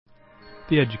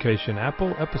The Education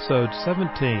Apple, Episode 17,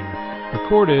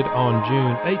 recorded on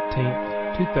June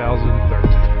 18th,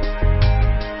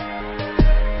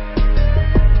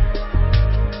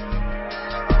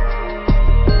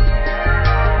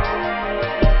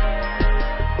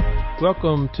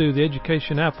 Welcome to The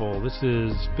Education Apple. This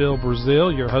is Bill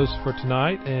Brazil, your host for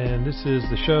tonight, and this is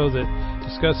the show that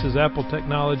discusses Apple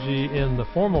technology in the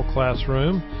formal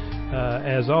classroom,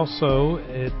 as also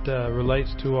it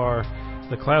relates to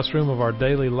the classroom of our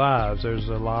daily lives. There's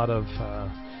a lot of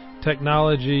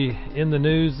technology in the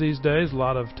news these days, a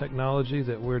lot of technology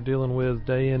that we're dealing with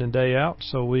day in and day out,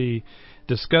 so we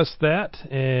discuss that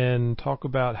and talk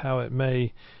about how it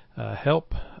may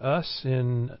help us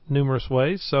in numerous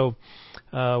ways. So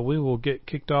we will get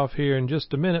kicked off here in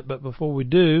just a minute, but before we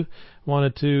do,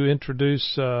 wanted to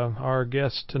introduce our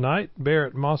guest tonight,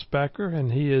 Barrett Mossbacker,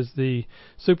 and he is the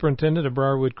superintendent of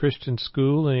Briarwood Christian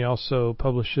School, and he also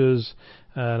publishes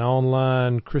an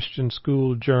online Christian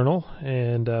school journal.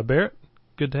 And Barrett,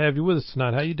 good to have you with us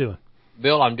tonight. How you doing?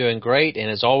 Bill, I'm doing great, and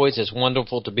as always, it's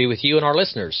wonderful to be with you and our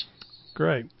listeners.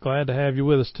 Great. Glad to have you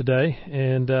with us today.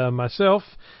 And myself,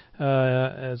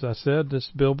 as I said, this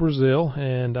is Bill Brazil,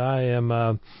 and I am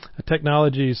a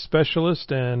technology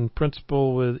specialist and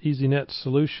principal with EasyNet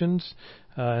Solutions,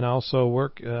 and I also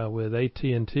work with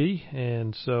AT&T,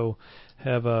 and so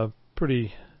have a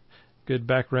pretty good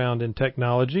background in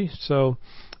technology. So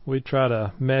we try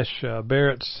to mesh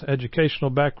Barrett's educational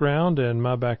background and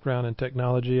my background in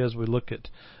technology as we look at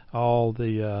all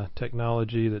the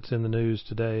technology that's in the news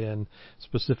today, and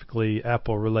specifically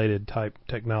Apple-related type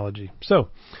technology. So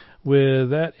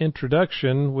with that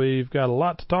introduction, we've got a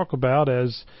lot to talk about,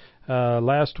 as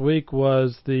last week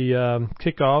was the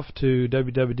kickoff to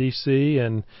WWDC,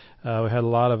 and we had a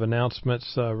lot of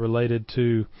announcements related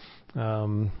to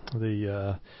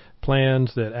the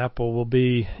plans that Apple will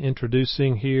be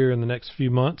introducing here in the next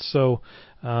few months. So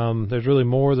there's really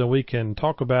more than we can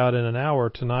talk about in an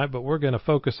hour tonight, but we're going to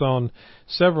focus on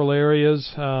several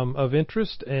areas of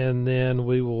interest, and then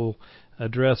we will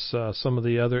address some of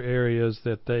the other areas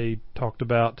that they talked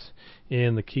about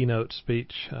in the keynote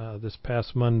speech this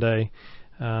past Monday,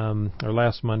 or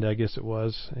last Monday, I guess it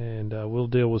was, and we'll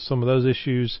deal with some of those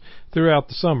issues throughout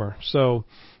the summer. So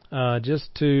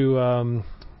just to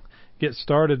get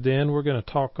started then, we're going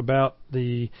to talk about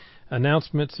the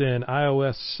announcements in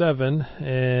iOS7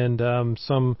 and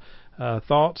some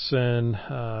thoughts and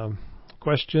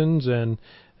questions and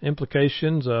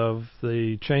implications of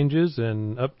the changes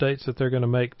and updates that they're going to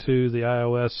make to the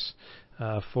iOS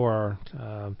for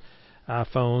our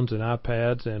iPhones and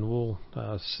iPads, and we'll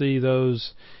see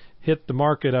those hit the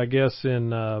market, I guess, in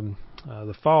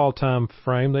the fall time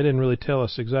frame. They didn't really tell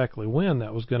us exactly when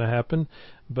that was going to happen,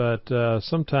 but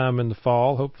sometime in the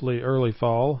fall, hopefully early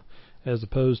fall, as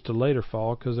opposed to later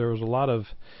fall, because there was a lot of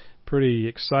pretty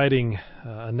exciting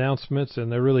announcements,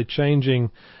 and they're really changing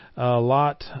a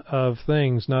lot of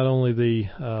things, not only the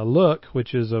look,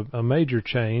 which is a major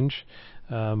change,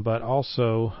 but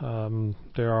also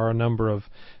there are a number of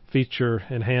feature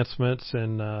enhancements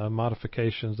and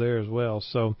modifications there as well.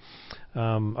 So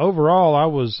overall, I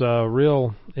was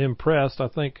real impressed. I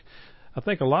think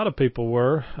a lot of people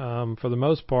were. For the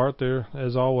most part, there,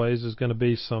 as always, is going to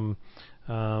be some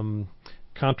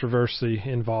controversy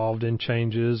involved in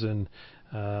changes and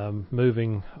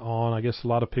moving on. I guess a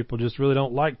lot of people just really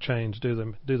don't like change, do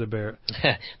they, Barrett?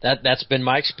 That's been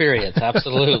my experience,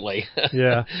 absolutely.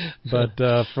 Yeah, but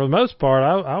for the most part,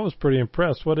 I was pretty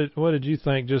impressed. What did you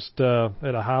think, just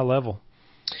at a high level?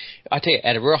 I tell you,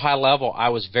 at a real high level, I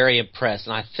was very impressed,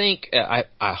 and I think I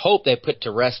hope they put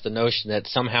to rest the notion that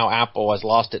somehow Apple has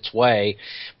lost its way.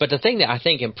 But the thing that I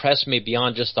think impressed me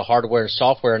beyond just the hardware and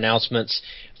software announcements,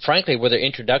 frankly, were their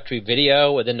introductory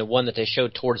video and then the one that they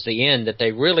showed towards the end, that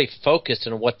they really focused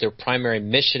on what their primary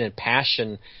mission and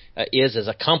passion is as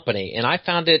a company. And I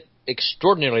found it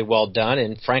extraordinarily well done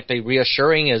and, frankly,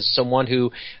 reassuring as someone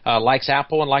who likes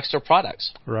Apple and likes their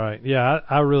products. Right. Yeah,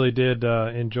 I really did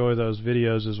enjoy those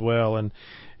videos as well. And,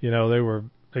 you know, they were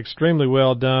extremely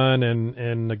well done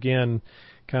and again,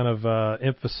 kind of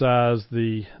emphasized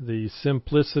the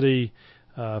simplicity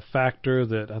factor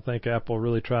that I think Apple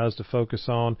really tries to focus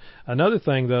on. Another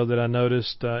thing, though, that I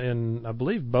noticed in, I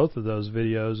believe, both of those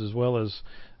videos, as well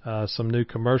as some new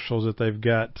commercials that they've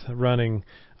got running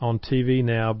on TV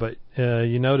now, but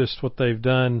you noticed what they've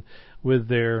done with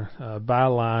their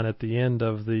byline at the end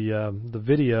of the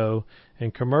video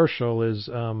and commercial is,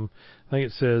 I think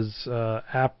it says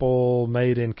Apple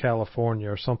made in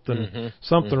California or something,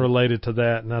 related to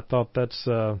that, and I thought that's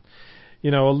a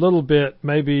little bit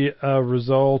maybe a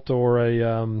result or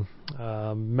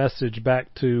a message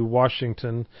back to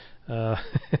Washington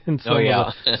and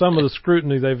some of the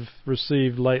scrutiny they've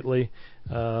received lately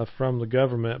from the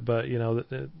government. But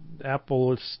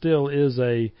Apple still is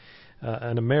an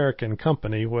American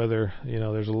company, whether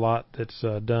there's a lot that's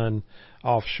done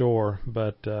offshore,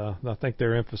 but I think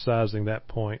they're emphasizing that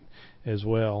point as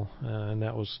well, and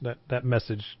that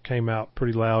message came out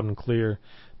pretty loud and clear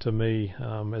to me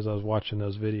as I was watching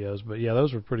those videos. But yeah,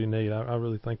 those were pretty neat. I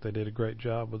really think they did a great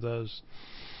job with those.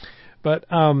 But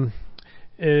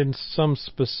in some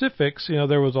specifics,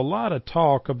 there was a lot of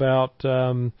talk about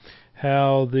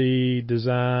how the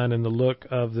design and the look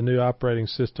of the new operating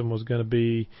system was going to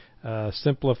be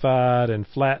simplified and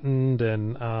flattened,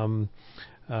 and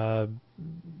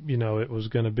it was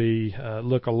going to be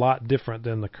look a lot different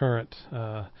than the current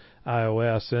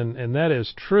iOS, and that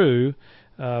is true.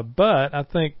 But I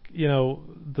think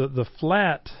the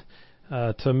flat,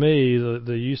 to me,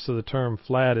 the use of the term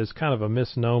flat is kind of a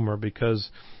misnomer,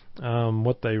 because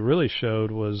what they really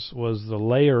showed was the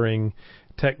layering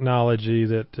technology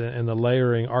and the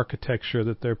layering architecture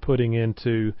that they're putting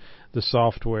into the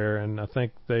software. And I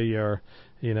think they are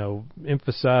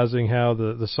emphasizing how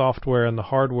the software and the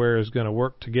hardware is going to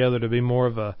work together to be more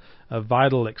of a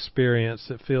vital experience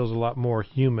that feels a lot more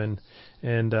human.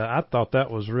 And I thought that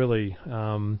was really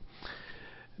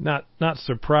not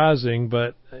surprising,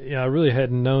 but I really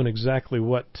hadn't known exactly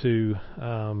what to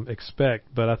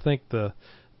expect. But I think the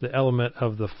element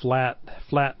of the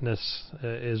flatness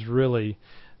is really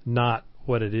not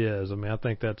what it is. I mean, I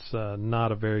think that's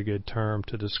not a very good term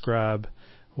to describe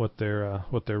what they're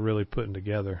really putting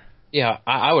together. Yeah,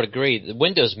 I would agree. The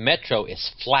Windows Metro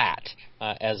is flat,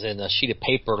 as in a sheet of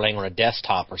paper laying on a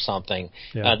desktop or something.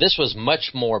 Yeah. This was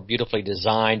much more beautifully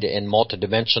designed in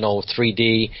multidimensional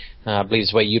 3D, I believe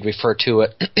is the way you'd refer to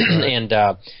it. And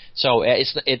so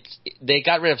they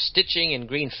got rid of stitching and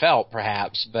green felt,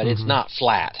 perhaps, but it's not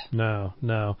flat. No.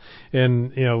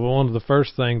 And one of the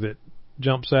first things that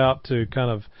jumps out to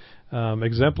kind of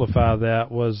exemplify that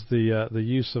was the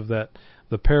use of the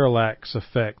parallax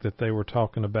effect that they were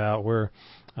talking about, where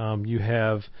you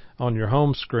have on your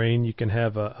home screen, you can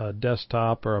have a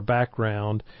desktop or a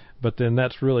background, but then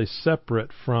that's really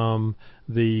separate from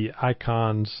the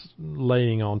icons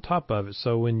laying on top of it.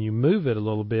 So when you move it a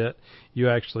little bit, you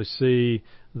actually see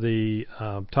the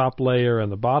top layer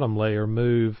and the bottom layer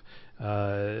move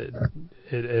at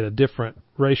a different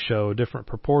ratio, a different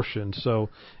proportion. So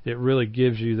it really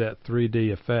gives you that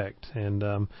 3D effect. And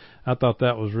I thought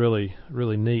that was really,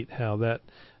 really neat how that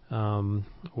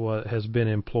what has been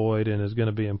employed and is going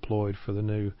to be employed for the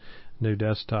new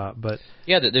desktop. But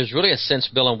yeah, there's really a sense,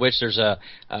 Bill, in which there's a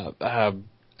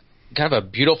kind of a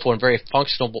beautiful and very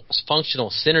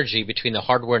functional synergy between the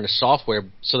hardware and the software,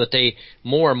 so that they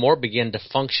more and more begin to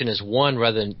function as one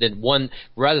rather than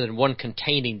one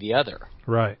containing the other.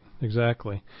 Right,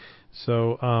 exactly.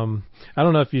 So I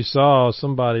don't know if you saw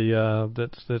somebody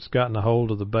that's gotten a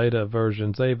hold of the beta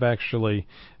versions. They've actually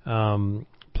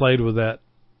played with that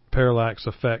parallax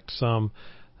effect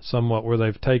somewhat, where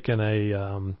they've taken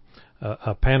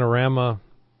a panorama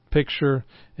picture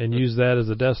and use that as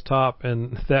a desktop,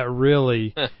 and that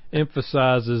really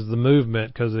emphasizes the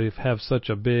movement, because they have such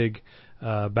a big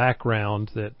background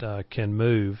that can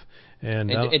move. And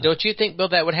don't you think, Bill,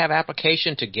 that would have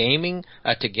application to gaming,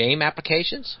 to game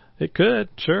applications? It could,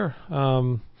 sure.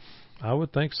 I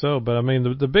would think so. But I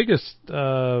mean, the biggest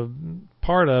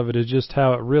part of it is just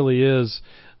how it really is.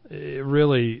 It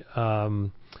really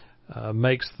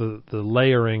makes the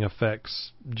layering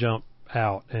effects jump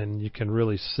out, and you can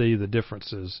really see the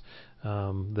differences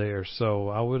there. So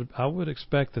I would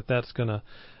expect that that's going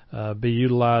to be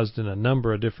utilized in a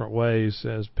number of different ways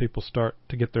as people start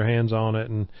to get their hands on it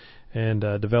and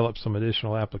develop some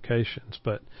additional applications.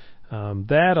 But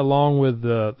that, along with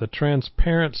the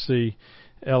transparency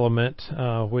element,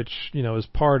 which is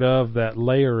part of that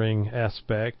layering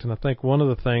aspect, and I think one of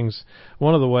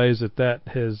the ways that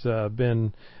has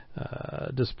been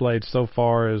displayed so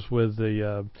far is with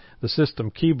the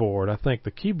system keyboard. I think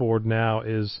the keyboard now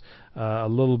is a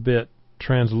little bit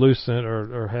translucent,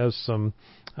 or has some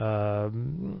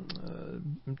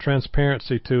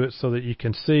transparency to it, so that you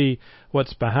can see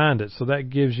what's behind it. So that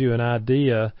gives you an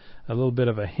idea, a little bit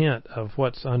of a hint of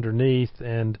what's underneath,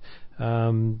 and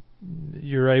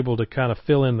you're able to kind of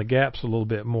fill in the gaps a little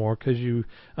bit more, because you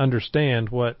understand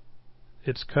what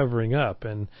it's covering up.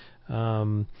 And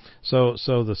so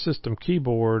the system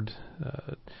keyboard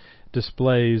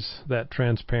displays that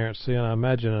transparency, and I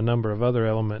imagine a number of other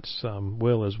elements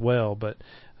will as well. But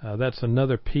that's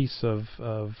another piece of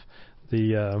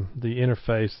the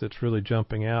interface that's really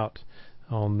jumping out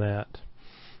on that.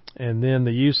 and then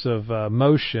the use of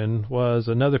motion was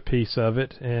another piece of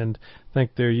it, and I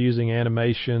think they're using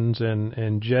animations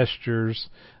and gestures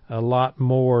a lot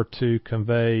more to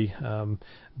convey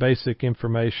basic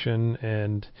information,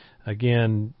 and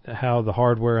again, how the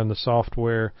hardware and the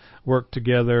software work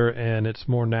together, and it's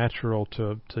more natural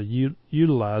to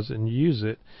utilize and use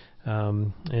it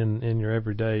in your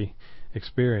everyday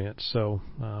experience. So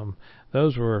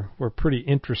those were pretty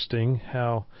interesting,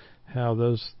 how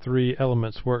those three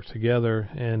elements work together.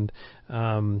 And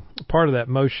part of that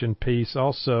motion piece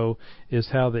also is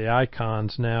how the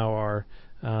icons now are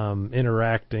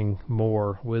interacting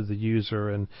more with the user,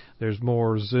 and there's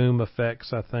more zoom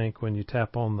effects, I think, when you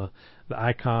tap on the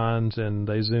icons and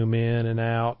they zoom in and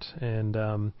out, and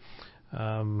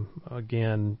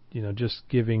again, just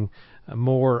giving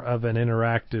more of an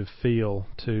interactive feel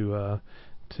to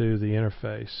the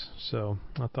interface. So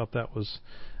I thought that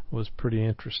was pretty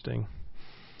interesting.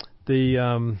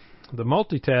 The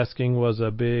multitasking was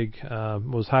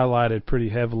was highlighted pretty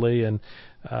heavily, and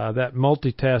that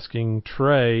multitasking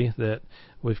tray that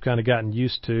we've kind of gotten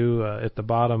used to at the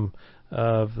bottom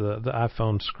of the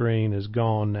iPhone screen is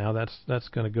gone now. That's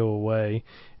going to go away,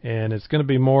 and it's going to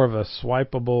be more of a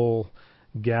swipeable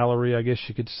gallery, I guess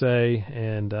you could say,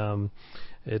 and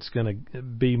it's going to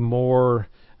be more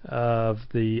of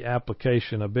the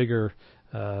application, a bigger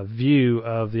view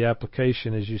of the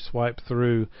application as you swipe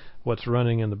through what's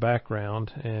running in the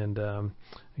background, and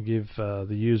give the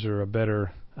user a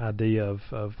better idea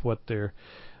of what they're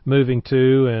moving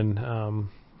to, and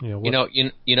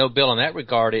Bill, in that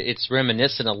regard, it's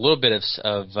reminiscent a little bit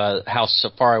of how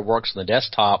Safari works on the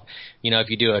desktop. If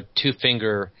you do a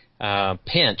two-finger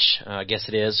pinch, I guess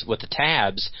it is, with the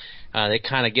tabs, it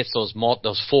kind of gets those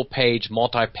full-page,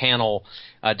 multi-panel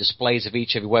displays of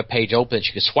each of your web page open that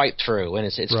you can swipe through, and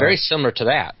it's right. Very similar to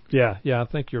that. Yeah, I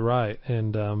think you're right,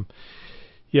 and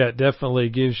it definitely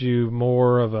gives you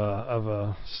more of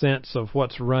a sense of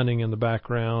what's running in the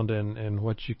background and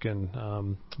what you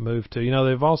can move to.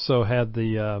 They've also had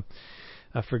the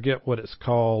I forget what it's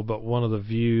called, but one of the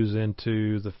views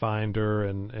into the Finder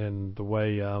and the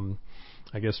way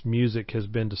I guess music has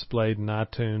been displayed in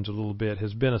iTunes a little bit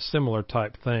has been a similar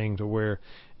type thing, to where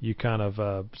you kind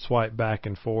of swipe back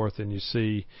and forth and you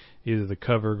see either the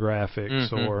cover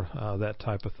graphics or that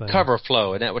type of thing. Cover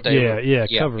flow, isn't that what they were? Yeah,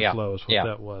 cover flow is what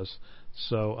that was.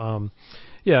 So,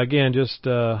 again, just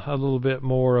a little bit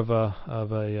more of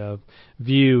a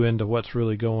view into what's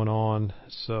really going on.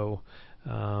 So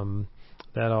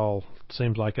that all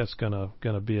seems like that's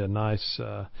gonna be a nice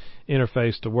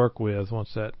interface to work with once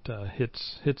that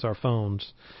hits our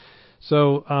phones.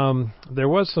 So there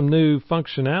was some new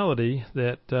functionality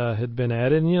that had been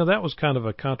added, and that was kind of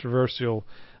a controversial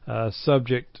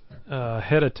subject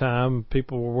ahead of time.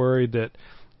 People were worried that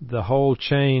the whole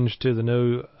change to the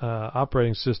new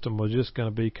operating system was just going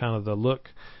to be kind of the look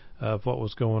of what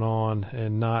was going on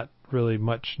and not really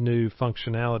much new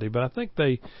functionality. But I think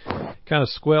they kind of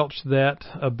squelched that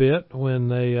a bit when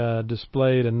they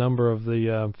displayed a number of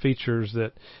the features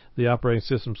that the operating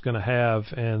system's going to have,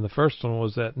 and the first one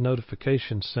was that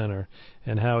notification center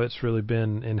and how it's really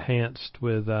been enhanced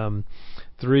with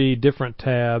 3 different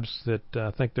tabs that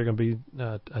I think they're going to be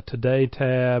a Today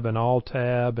tab, an All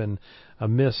tab, and a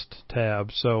Missed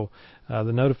tab. So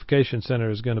the notification center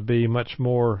is going to be much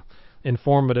more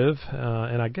informative,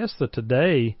 and I guess the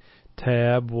Today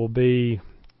tab will be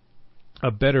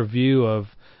a better view of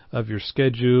your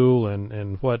schedule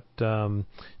and what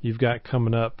you've got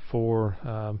coming up for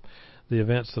the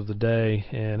events of the day.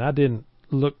 And I didn't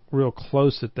look real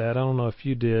close at that. I don't know if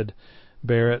you did,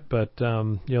 Barrett, but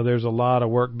there's a lot of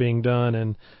work being done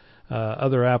in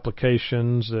other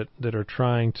applications that are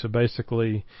trying to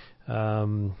basically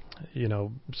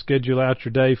schedule out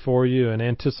your day for you and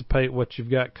anticipate what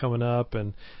you've got coming up.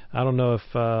 And I don't know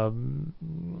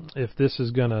if this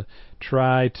is going to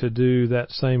try to do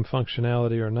that same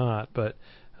functionality or not, but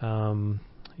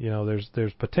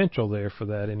there's potential there for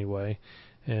that anyway,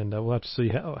 and we'll have to see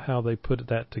how they put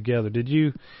that together. Did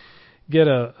you get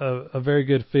a very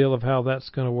good feel of how that's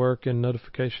going to work in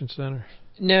Notification Center?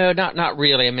 No, not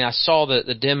really. I mean, I saw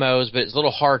the demos, but it's a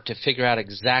little hard to figure out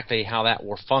exactly how that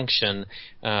will function,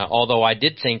 although I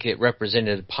did think it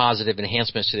represented positive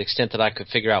enhancements to the extent that I could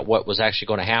figure out what was actually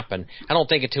going to happen. I don't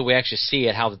think until we actually see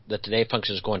it how the Today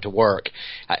function is going to work.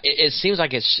 It seems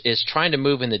like it's trying to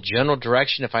move in the general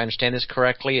direction, if I understand this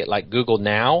correctly, like Google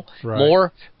Now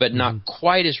more, but not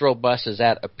quite as robust as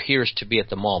that appears to be at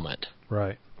the moment.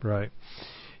 Right.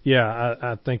 Yeah,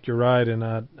 I think you're right,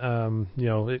 and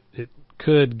it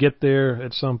could get there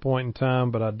at some point in time,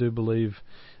 but I do believe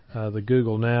the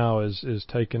Google Now is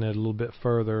taking it a little bit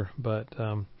further. But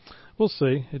we'll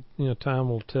see. Time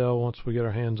will tell once we get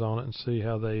our hands on it and see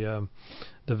how they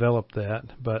develop that.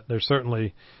 But there's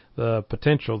certainly the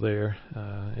potential there,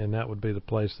 and that would be the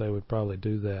place they would probably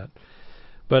do that.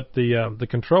 But the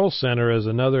control center is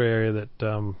another area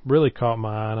that really caught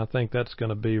my eye, and I think that's going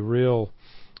to be a real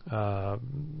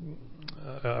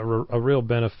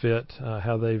benefit.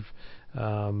 How they've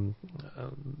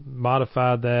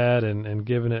modified that and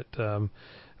given it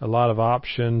a lot of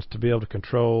options to be able to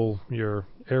control your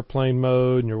airplane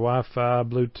mode and your Wi-Fi,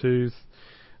 Bluetooth,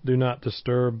 do not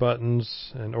disturb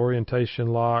buttons, and orientation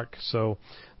lock. So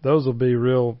those will be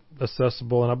real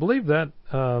accessible, and I believe that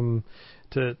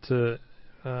to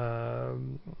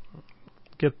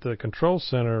get the control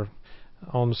center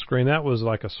on the screen, that was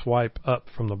like a swipe up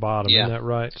from the bottom. Yeah. Isn't that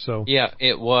right? So yeah,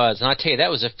 it was. And I tell you,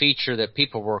 that was a feature that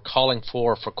people were calling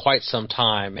for quite some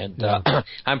time. And I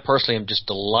personally am just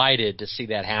delighted to see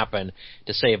that happen,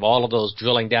 to save all of those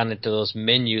drilling down into those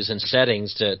menus and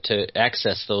settings to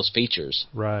access those features.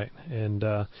 Right. And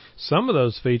some of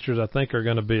those features I think are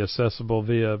going to be accessible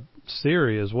via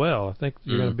Siri as well. I think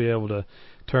you're going to be able to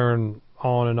turn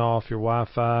on and off your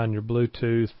Wi-Fi and your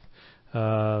Bluetooth,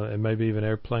 and maybe even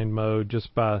airplane mode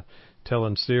just by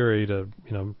telling Siri to,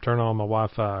 turn on my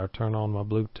Wi-Fi or turn on my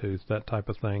Bluetooth, that type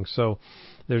of thing. So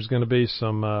there's going to be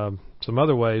some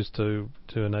other ways to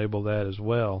enable that as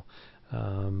well,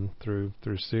 through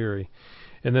Siri.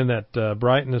 And then that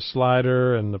brightness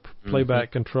slider and the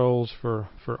playback controls for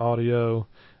audio,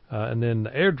 and then the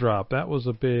AirDrop, that was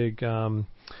a big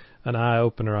an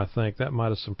eye-opener, I think. That might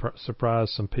have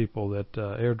surprised some people that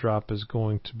AirDrop is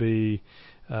going to be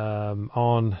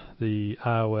on the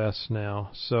iOS now.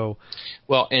 So,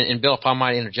 well, and Bill, if I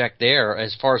might interject there,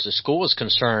 as far as the school is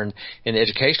concerned, in the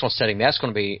educational setting, that's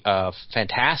going to be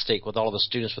fantastic with all of the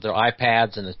students with their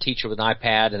iPads and the teacher with an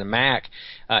iPad and a Mac.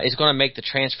 It's going to make the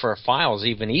transfer of files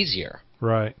even easier.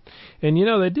 Right. And,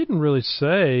 they didn't really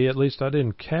say, at least I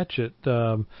didn't catch it,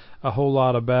 a whole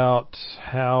lot about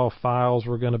how files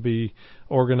were going to be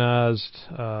organized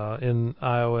in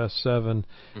iOS7.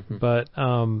 But,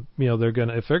 they're going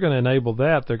to, if they're going to enable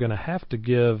that, they're going to have to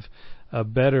give a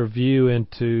better view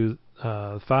into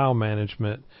file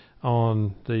management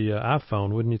on the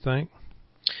iPhone, wouldn't you think?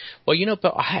 Well,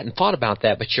 Bill, I hadn't thought about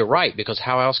that, but you're right, because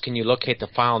how else can you locate the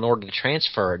file in order to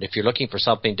transfer it if you're looking for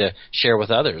something to share with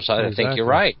others? I think you're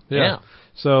right. Yeah.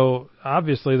 So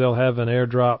obviously they'll have an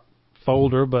AirDrop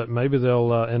folder, but maybe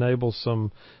they'll enable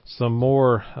some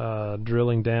more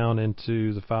drilling down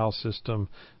into the file system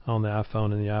on the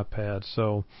iPhone and the iPad.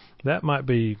 So that might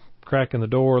be cracking the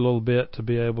door a little bit to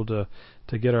be able to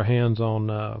get our hands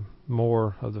on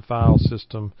more of the file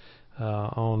system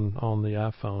on the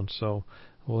iPhone. So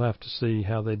we'll have to see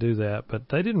how they do that. But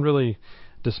they didn't really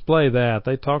display that.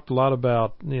 They talked a lot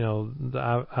about the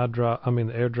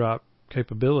AirDrop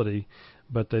capability,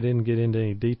 but they didn't get into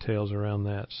any details around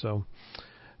that. So,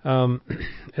 and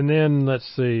then let's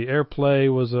see,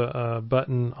 AirPlay was a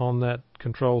button on that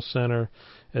control center,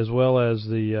 as well as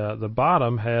the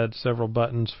bottom had several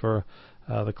buttons for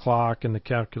the clock and the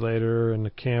calculator and the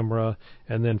camera,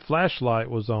 and then flashlight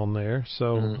was on there.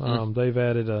 So they've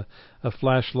added a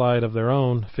flashlight of their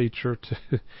own feature to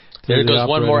there goes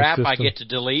one more app system. I get to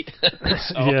delete.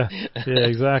 Yeah,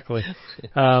 exactly.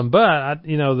 But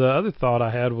the other thought I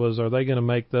had was, are they going to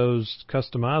make those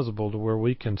customizable to where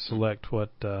we can select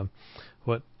what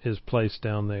is placed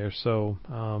down there? So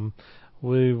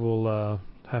we will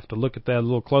have to look at that a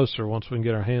little closer once we can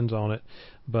get our hands on it.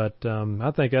 But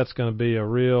I think that's going to be a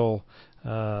real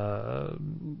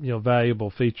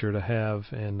valuable feature to have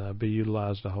and be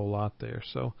utilized a whole lot there.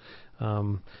 So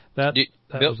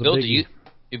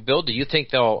Bill, do you think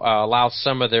they'll allow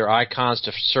some of their icons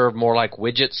to serve more like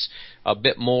widgets a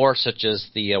bit more, such as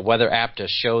the weather app to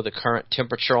show the current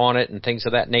temperature on it and things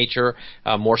of that nature,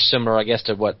 more similar, I guess,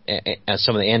 to what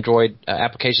some of the Android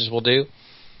applications will do?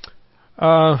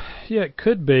 Yeah, it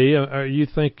could be. Are you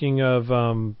thinking of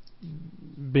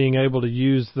being able to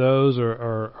use those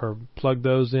or plug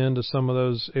those into some of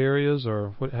those areas,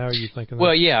 or how are you thinking?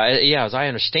 Well, yeah. As I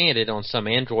understand it, on some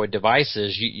Android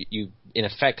devices, you in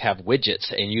effect have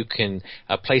widgets, and you can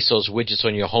place those widgets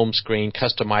on your home screen,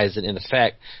 customize it in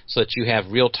effect, so that you have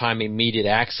real-time, immediate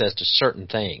access to certain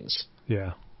things.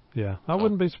 Yeah. I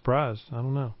wouldn't be surprised. I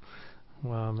don't know.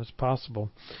 It's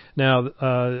possible.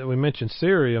 Now, we mentioned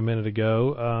Siri a minute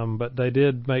ago, but they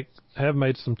did have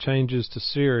made some changes to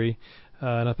Siri,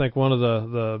 and I think one of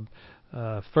the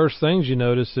first things you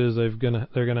notice is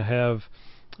they're gonna have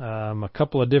a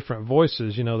couple of different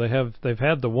voices. They've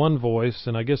had the one voice,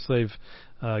 and I guess they've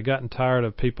gotten tired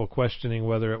of people questioning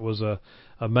whether it was a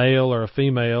male or a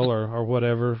female or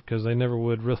whatever, because they never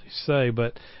would really say.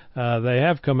 But they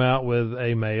have come out with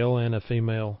a male and a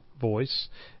female voice,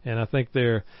 and I think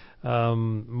they're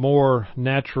more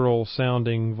natural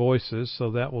sounding voices,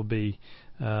 so that will be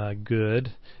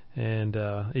good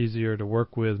and easier to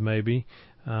work with maybe.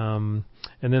 And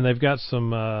then they've got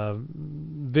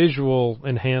some visual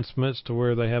enhancements to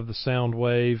where they have the sound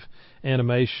wave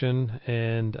animation,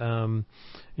 and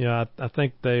I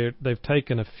think they've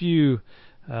taken a few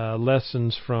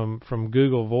lessons from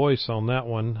Google Voice on that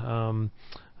one,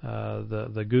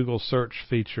 the Google search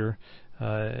feature,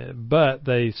 but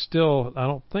they still, I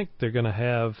don't think they're going to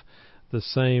have the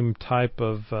same type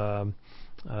of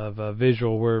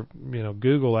visual where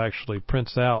Google actually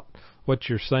prints out what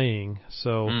you're saying.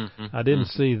 So I didn't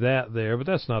see that there, but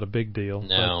that's not a big deal.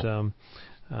 No.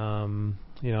 But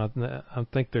I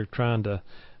think they're trying to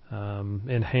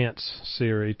enhance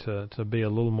Siri to be a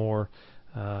little more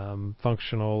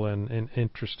functional and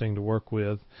interesting to work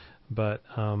with. But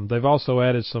they've also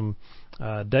added some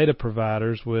data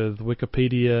providers with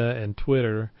Wikipedia and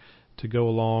Twitter to go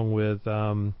along with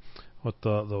what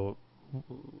the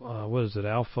what is it,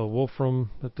 Alpha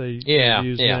Wolfram that they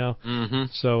use now.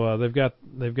 So they've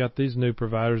got these new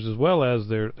providers, as well as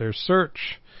their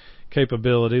search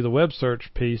capability. The web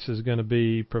search piece is going to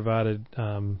be provided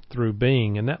through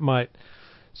Bing, and that might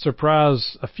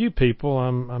surprise a few people.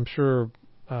 I'm sure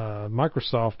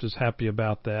Microsoft is happy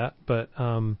about that, but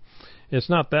it's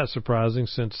not that surprising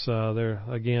since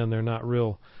they're not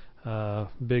real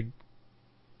big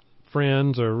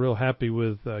friends or real happy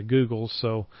with Google.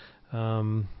 So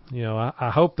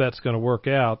I hope that's going to work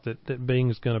out, that Bing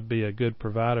is going to be a good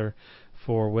provider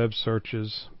for web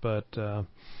searches, but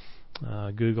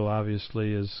Google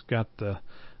obviously has got the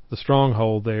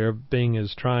stronghold there. Bing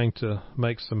is trying to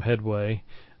make some headway.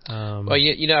 Well,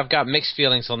 I've got mixed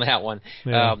feelings on that one.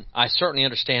 Yeah. I certainly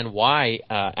understand why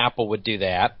Apple would do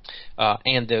that,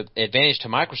 and the advantage to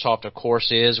Microsoft, of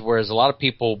course, is whereas a lot of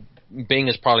people, Bing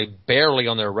is probably barely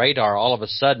on their radar, all of a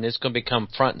sudden it's going to become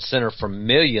front and center for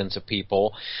millions of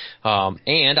people,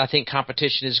 and I think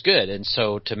competition is good, and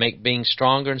so to make Bing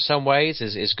stronger in some ways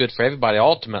is good for everybody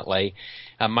ultimately.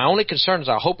 My only concern is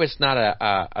I hope it's not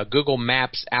a Google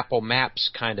Maps, Apple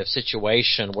Maps kind of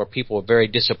situation where people are very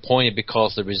disappointed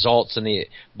because the results and the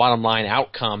bottom line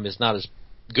outcome is not as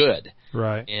good.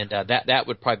 Right. And that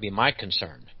would probably be my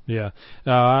concern. Yeah,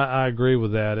 I agree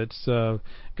with that. It's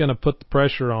going to put the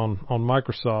pressure on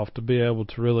Microsoft to be able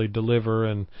to really deliver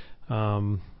and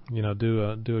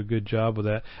do a good job with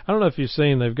that. I don't know if you've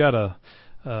seen, they've got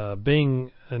a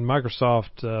Bing and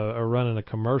Microsoft are running a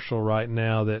commercial right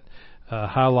now that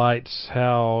highlights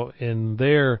how in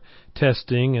their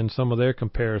testing and some of their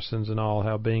comparisons and all,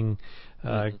 how Bing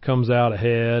comes out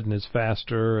ahead and is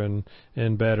faster and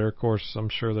better. Of course, I'm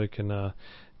sure they can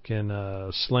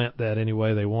slant that any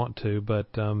way they want to, but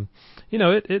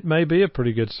it may be a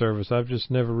pretty good service. I've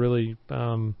just never really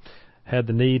had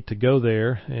the need to go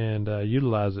there and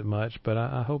utilize it much, but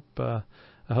I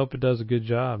hope it does a good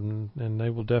job, and they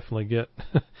will definitely get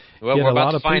well, get we're a about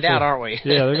lot to of find people. out, aren't we?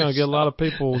 Yeah, they're going to get a lot of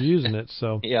people using it.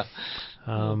 So yeah.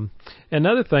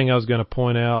 Another thing I was going to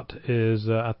point out is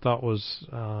I thought was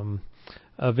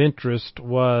of interest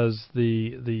was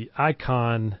the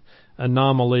icon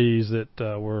anomalies that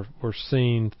were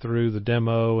seen through the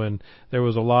demo, and there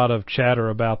was a lot of chatter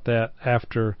about that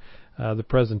after the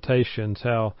presentations,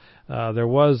 how there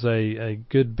was a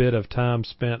good bit of time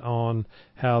spent on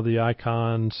how the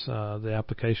icons, the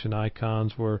application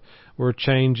icons were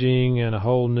changing and a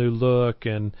whole new look,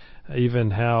 and even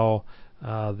how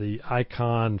the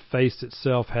icon face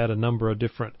itself had a number of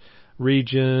different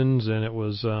regions, and it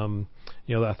was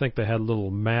I think they had a little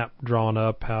map drawn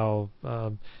up how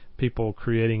people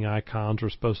creating icons were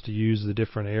supposed to use the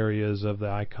different areas of the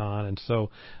icon, and so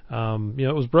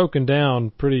it was broken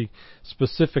down pretty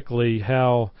specifically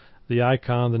how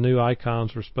the new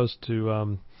icons were supposed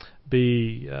to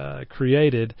be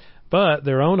created, but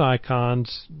their own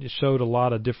icons showed a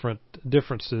lot of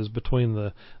differences between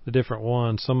the different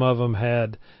ones. Some of them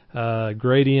had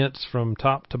gradients from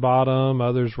top to bottom,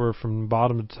 others were from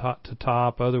bottom to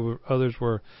top, others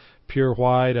were pure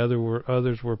white,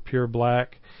 others were pure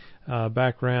black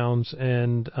backgrounds,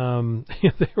 and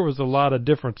there was a lot of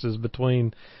differences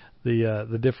between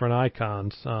the different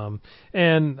icons. I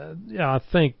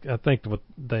think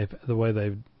the way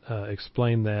they've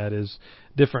explained that is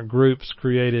different groups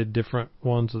created different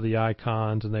ones of the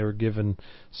icons, and they were given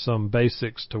some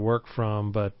basics to work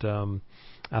from. But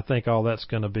I think all that's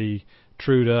going to be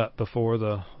trued up before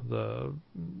the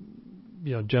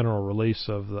general release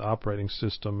of the operating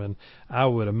system, and I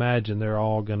would imagine they're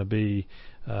all going to be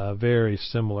very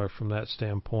similar from that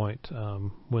standpoint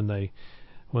when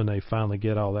when they finally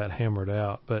get all that hammered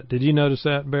out. But did you notice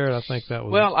that, Barrett? I think that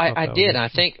was. Well, I did. I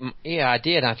think I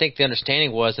did. I think the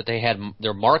understanding was that they had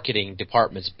their marketing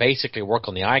departments basically work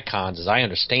on the icons, as I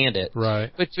understand it.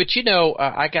 Right. But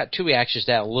I got two reactions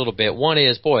to that a little bit. One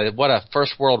is, boy, what a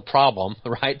first world problem,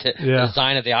 right? The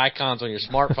design of the icons on your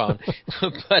smartphone.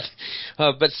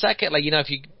 But secondly, if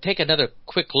you take another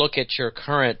quick look at your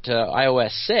current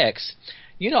iOS 6.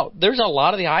 There's a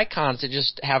lot of the icons that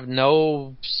just have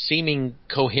no seeming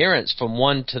coherence from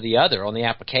one to the other on the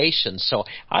application. So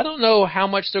I don't know how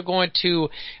much they're going to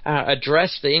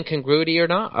address the incongruity or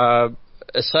not,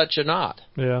 as such or not.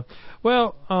 Yeah.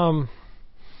 Well,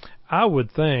 I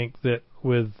would think that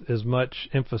with as much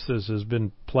emphasis has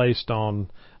been placed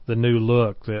on the new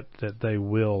look that they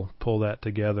will pull that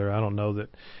together. I don't know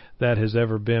that has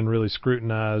ever been really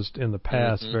scrutinized in the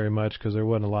past very much because there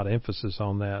wasn't a lot of emphasis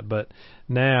on that. But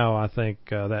now I think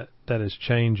that is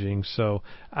changing. So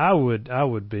I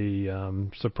would be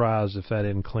surprised if that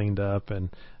isn't cleaned up and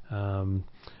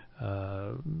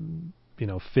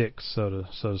fixed, so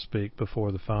to speak,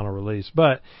 before the final release.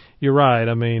 But you're right.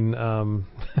 I mean,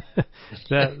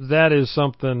 that is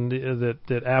something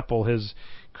that Apple has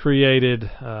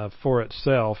created for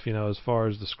itself, as far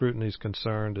as the scrutiny is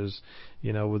concerned, is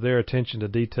with their attention to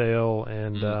detail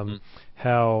and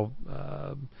how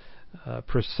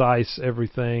precise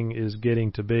everything is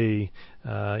getting to be.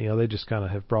 They just kind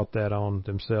of have brought that on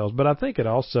themselves. But I think it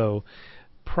also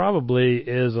probably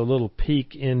is a little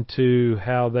peek into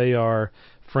how they are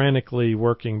frantically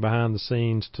working behind the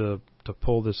scenes to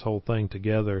pull this whole thing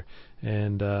together.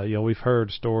 And we've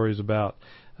heard stories about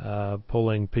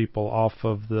pulling people off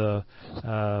of the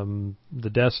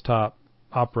desktop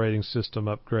operating system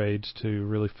upgrades to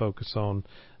really focus on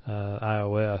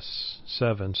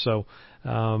iOS7. So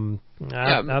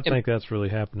I think that's really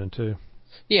happening too.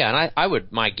 Yeah,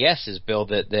 and my guess is, Bill,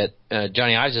 that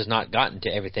Johnny Ives has not gotten to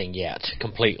everything yet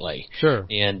completely. Sure.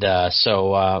 And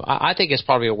so I think it's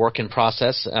probably a working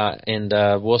process, and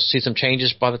we'll see some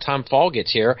changes by the time fall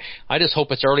gets here. I just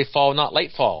hope it's early fall, not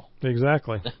late fall.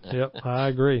 Exactly. Yep, I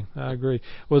agree.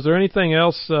 Was there anything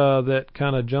else that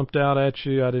kind of jumped out at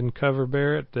you I didn't cover,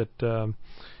 Barrett, that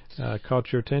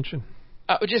caught your attention?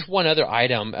 Just one other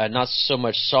item, not so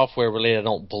much software related, I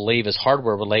don't believe, as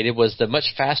hardware related, was the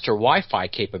much faster Wi-Fi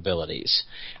capabilities.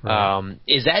 Right.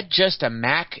 Is that just a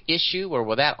Mac issue, or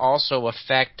will that also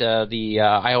affect the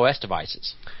iOS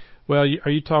devices? Well,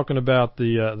 are you talking about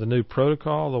the new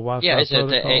protocol, the Wi-Fi protocol?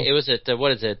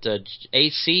 What is it?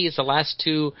 AC is the last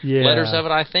two letters of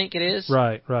it, I think it is.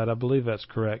 Right. I believe that's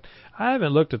correct. I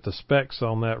haven't looked at the specs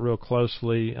on that real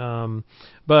closely,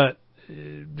 but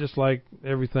just like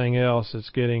everything else, it's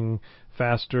getting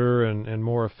faster and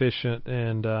more efficient,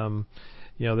 and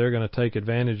they're going to take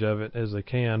advantage of it as they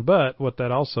can. But what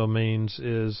that also means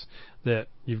is that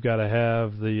you've got to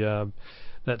have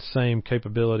that same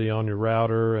capability on your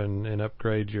router and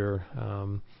upgrade your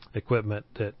equipment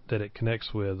that it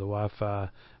connects with, the Wi-Fi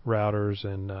routers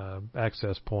and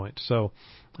access points. So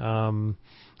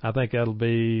I think that'll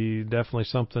be definitely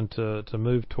something to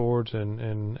move towards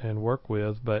and work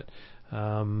with. But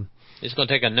it's going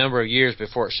to take a number of years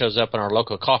before it shows up in our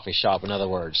local coffee shop, in other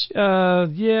words.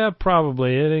 Yeah,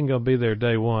 probably. It ain't going to be there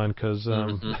day one because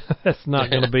that's not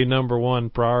going to be number one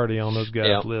priority on those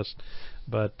guys' list.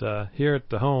 But here at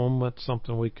the home, that's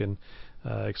something we can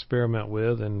experiment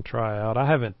with and try out. I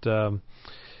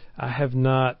have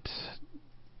not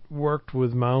worked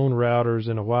with my own routers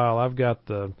in a while. I've got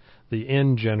the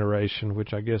N generation,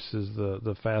 which I guess is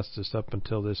the fastest up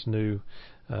until this new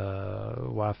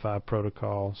Wi-Fi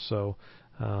protocol. So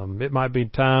it might be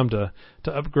time to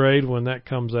upgrade when that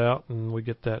comes out and we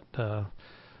get that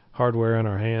hardware in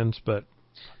our hands. But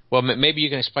well, maybe you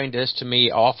can explain this to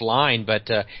me offline, but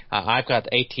I've got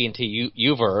the AT&T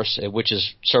UVerse, which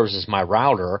serves as my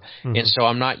router, and so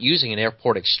I'm not using an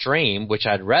Airport Extreme, which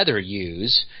I'd rather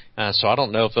use. So I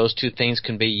don't know if those two things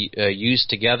can be used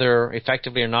together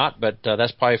effectively or not, but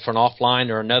that's probably for an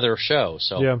offline or another show.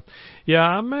 So yeah,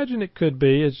 I imagine it could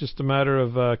be. It's just a matter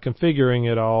of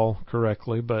configuring it all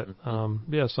correctly, but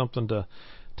something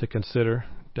to consider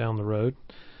down the road.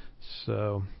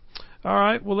 So. All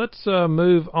right, well, let's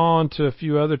move on to a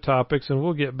few other topics, and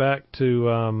we'll get back to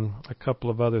a couple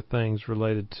of other things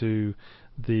related to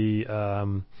the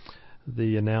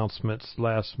announcements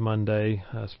last Monday,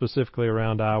 specifically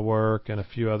around iWork and a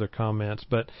few other comments.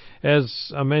 But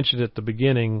as I mentioned at the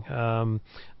beginning,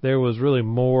 there was really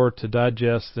more to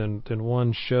digest than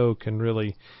one show can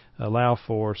really allow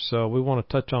for. So we want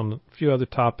to touch on a few other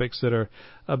topics that are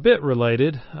a bit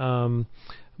related.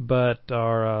 but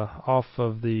are off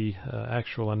of the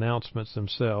actual announcements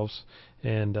themselves.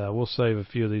 And we'll save a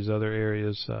few of these other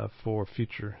areas for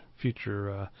future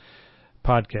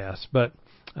podcasts. But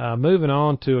moving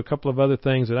on to a couple of other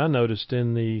things that I noticed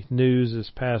in the news this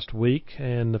past week,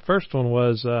 and the first one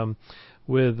was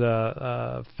with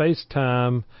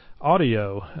FaceTime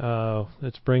audio.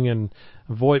 It's bringing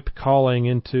VoIP calling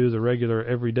into the regular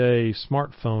everyday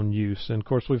smartphone use. And of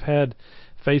course, we've had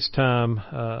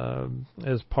FaceTime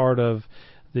as part of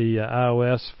the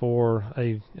iOS for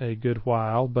a good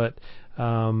while, but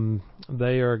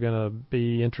they are going to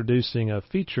be introducing a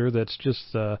feature that's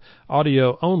just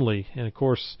audio only. And of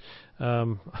course, I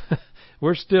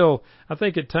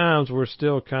think at times we're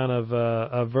still kind of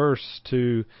averse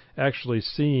to actually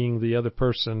seeing the other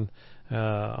person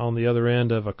on the other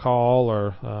end of a call,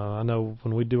 or I know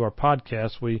when we do our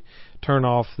podcast, we turn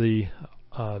off the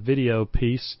video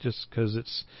piece just because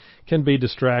it's can be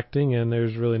distracting, and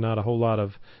there's really not a whole lot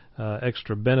of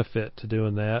extra benefit to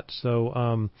doing that. So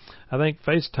I think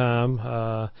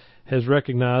FaceTime has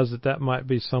recognized that might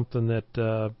be something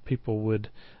that people would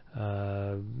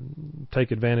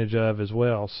take advantage of as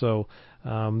well. So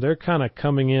they're kind of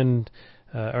coming in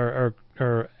or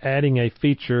adding a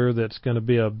feature that's going to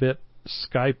be a bit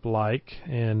Skype-like,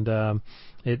 and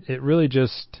it really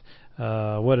just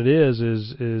what it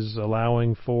is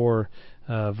allowing for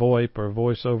VoIP or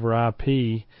voice over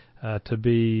IP to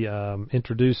be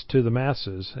introduced to the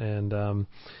masses, and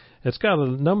it's got a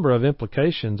number of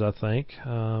implications. I think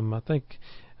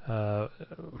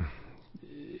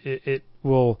it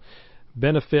will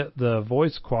benefit the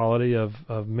voice quality of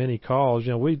many calls.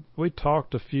 You know, we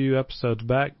talked a few episodes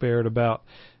back, Barrett, about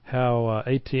how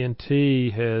AT&T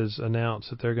has announced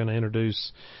that they're going to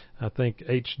introduce, I think,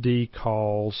 HD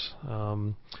calls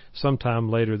sometime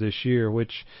later this year,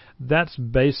 which that's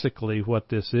basically what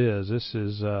this is. This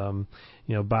is,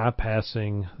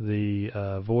 bypassing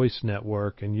the voice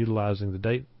network and utilizing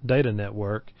the data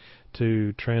network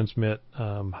to transmit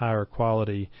higher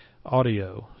quality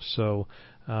audio. So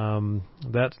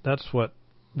that's what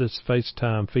this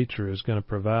FaceTime feature is going to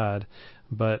provide.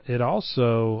 But it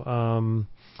also,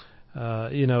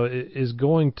 is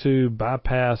going to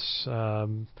bypass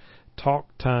talk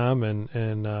time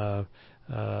and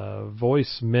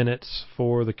voice minutes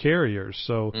for the carriers.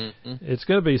 So it's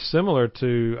going to be similar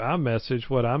to iMessage,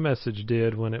 what iMessage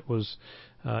did when it was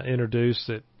introduced.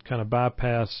 It kind of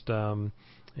bypassed,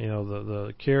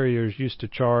 the carriers used to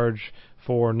charge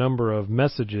for a number of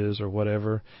messages or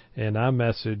whatever, and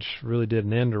iMessage really did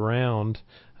an end around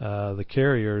the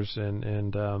carriers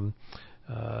and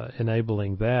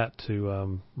enabling that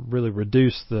to really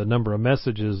reduce the number of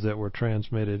messages that were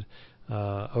transmitted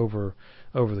over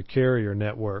the carrier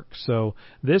network. So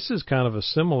this is kind of a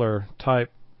similar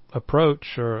type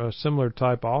approach or a similar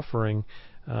type offering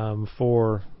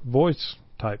for voice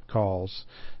type calls.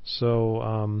 So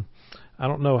I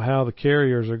don't know how the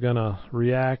carriers are going to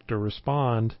react or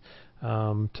respond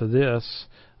to this,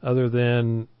 other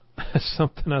than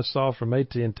something I saw from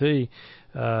AT&T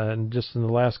and just in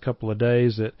the last couple of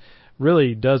days that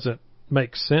really doesn't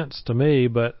make sense to me.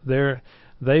 But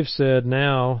they've said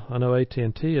now, I know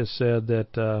AT&T has said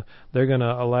that they're going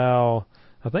to allow,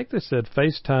 I think they said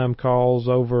FaceTime calls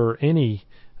over any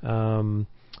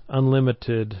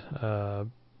unlimited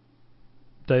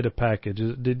data package.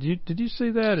 Did you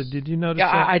see that, or did you notice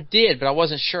that? Yeah, I did, but I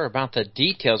wasn't sure about the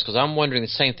details because I'm wondering the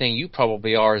same thing you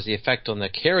probably are, is the effect on the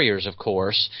carriers, of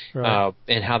course, right.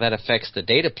 And how that affects the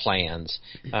data plans.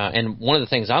 And one of the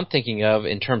things I'm thinking of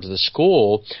in terms of the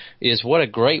school is what a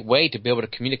great way to be able to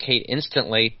communicate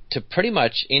instantly to pretty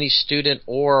much any student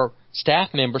or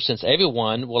staff member, since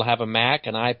everyone will have a Mac,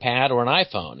 an iPad, or an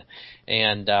iPhone.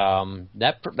 And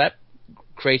that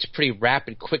creates pretty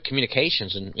rapid, quick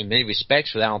communications in many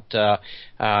respects without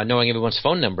knowing everyone's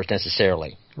phone numbers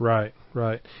necessarily. Right.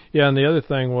 Yeah, and the other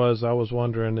thing was I was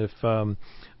wondering if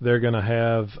they're going to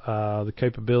have the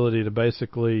capability to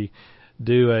basically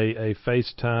do a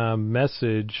FaceTime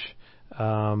message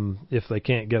if they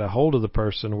can't get a hold of the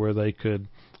person, where they could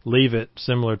leave it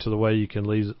similar to the way you can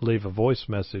leave a voice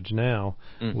message now.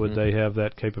 Mm-hmm. Would they have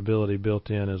that capability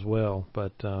built in as well?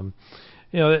 But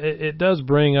it does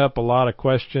bring up a lot of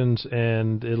questions,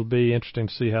 and it'll be interesting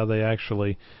to see how they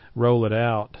actually roll it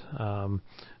out.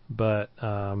 But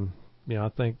I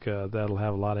think that'll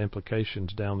have a lot of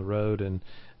implications down the road, and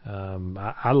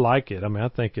I like it. I mean, I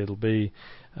think it'll be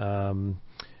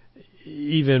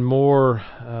even more,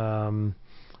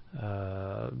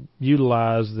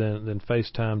 utilized than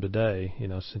FaceTime today.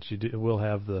 Since will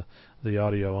have the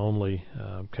audio only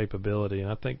capability,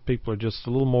 and I think people are just a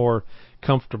little more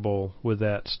comfortable with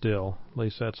that still. At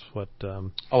least that's what.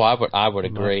 I would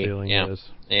agree. My feeling is.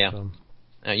 Yeah. So.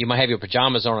 You might have your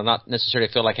pajamas on and not necessarily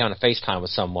feel like having a FaceTime with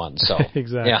someone. So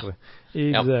exactly.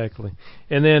 Yeah. Exactly.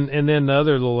 Yep. And then the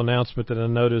other little announcement that I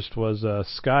noticed was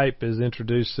Skype is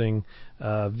introducing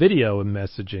video and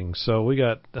messaging. So we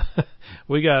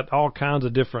got all kinds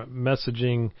of different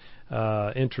messaging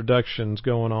introductions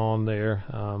going on there.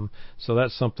 So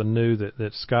that's something new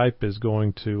that Skype is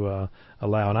going to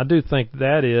allow. And I do think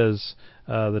that is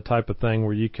the type of thing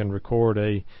where you can record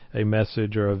a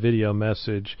message or a video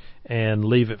message and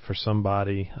leave it for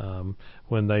somebody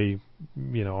when they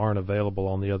aren't available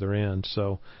on the other end.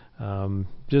 So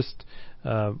just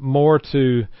more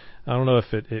to, I don't know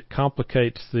if it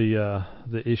complicates the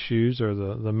issues or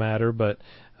the matter, but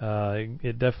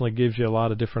it definitely gives you a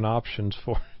lot of different options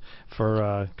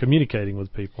for communicating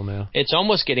with people now. It's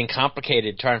almost getting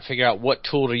complicated trying to figure out what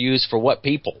tool to use for what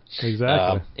people.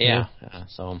 Exactly.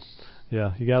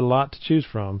 Yeah, you got a lot to choose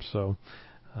from. So,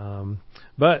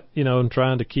 but in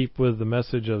trying to keep with the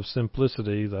message of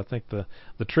simplicity, I think the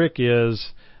trick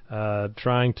is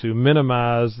trying to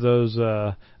minimize those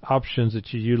options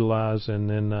that you utilize, and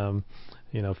then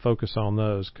focus on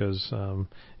those, because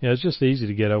it's just easy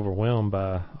to get overwhelmed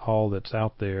by all that's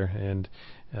out there, and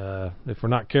if we're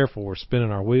not careful, we're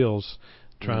spinning our wheels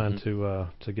trying to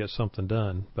get something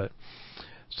done. But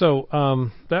so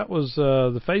that was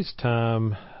the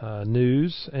FaceTime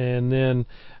news, and then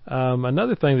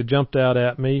another thing that jumped out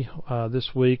at me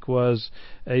this week was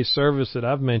a service that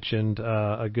I've mentioned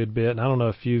a good bit, and I don't know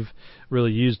if you've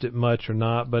really used it much or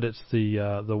not, but it's the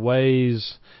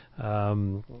Waze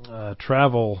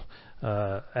travel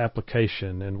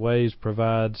application. And Waze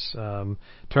provides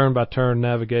turn-by-turn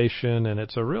navigation, and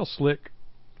it's a real slick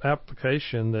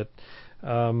application that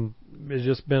it's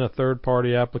just been a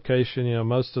third-party application.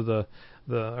 Most of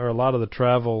or a lot of the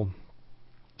travel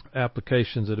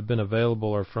applications that have been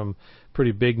available are from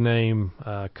pretty big name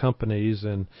companies,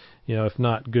 and if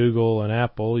not Google and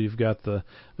Apple, you've got the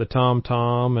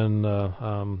TomTom and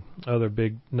other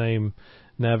big name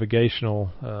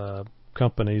navigational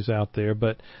companies out there.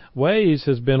 But Waze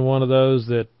has been one of those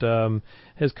that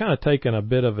has kind of taken a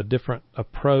bit of a different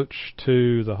approach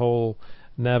to the whole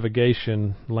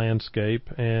navigation landscape,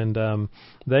 and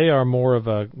they are more of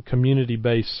a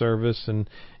community-based service and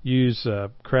use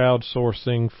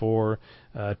crowdsourcing for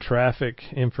traffic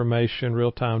information,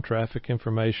 real-time traffic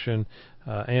information,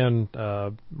 and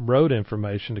road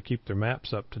information to keep their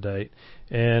maps up to date.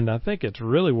 And I think it's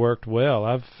really worked well.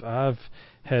 I've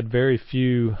had very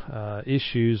few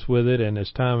issues with it, and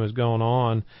as time has gone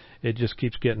on, it just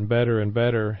keeps getting better and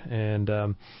better. And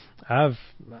I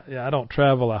don't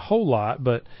travel a whole lot,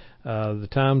 but the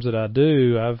times that I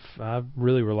do, I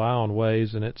really rely on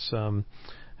Waze, and it's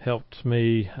helped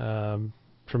me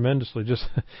tremendously. Just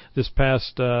this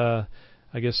past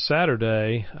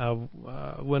Saturday, I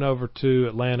went over to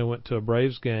Atlanta, went to a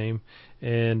Braves game,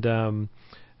 and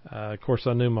of course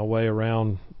I know my way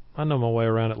around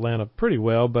Atlanta pretty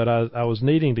well, but I was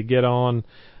needing to get on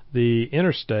the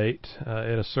interstate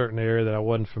in a certain area that I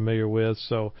wasn't familiar with,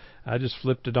 so I just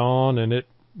flipped it on, and it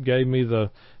gave me the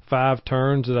 5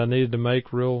 turns that I needed to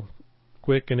make real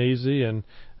quick and easy, and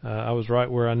I was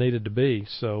right where I needed to be.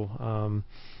 So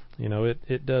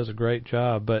it does a great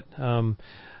job. But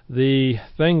the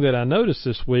thing that I noticed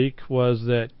this week was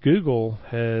that Google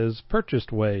has purchased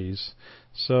Waze,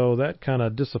 so that kind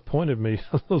of disappointed me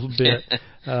a little bit.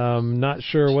 Not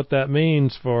sure what that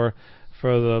means for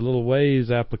the little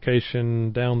Waze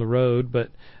application down the road,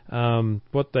 but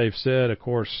what they've said, of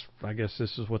course, I guess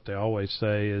this is what they always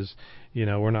say, is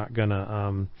we're not going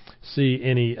to see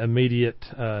any immediate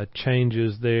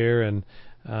changes there, and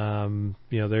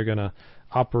they're going to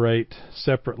operate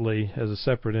separately as a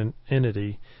separate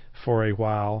entity for a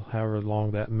while, however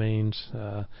long that means.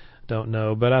 Don't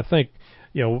know, but I think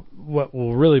what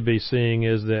we'll really be seeing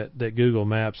is that Google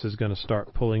Maps is going to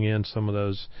start pulling in some of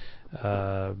those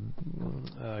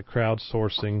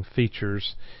crowdsourcing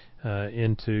features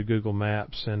into Google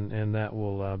Maps, and that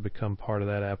will become part of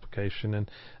that application,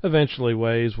 and eventually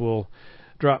Waze will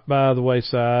drop by the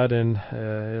wayside, and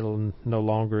it'll no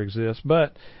longer exist.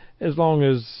 But as long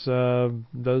as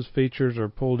those features are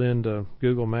pulled into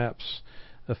Google Maps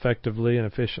effectively and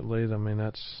efficiently, I mean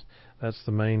that's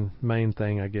the main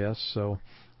thing, I guess. So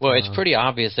Well, it's pretty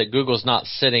obvious that Google's not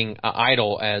sitting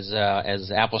idle as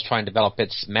Apple's trying to develop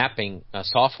its mapping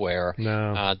software.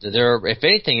 No. If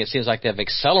anything, it seems like they've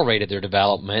accelerated their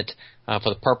development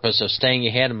for the purpose of staying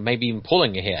ahead and maybe even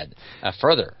pulling ahead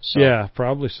further. So. Yeah,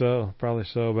 probably so.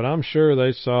 But I'm sure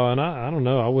they saw, and I don't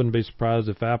know, I wouldn't be surprised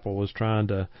if Apple was trying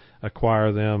to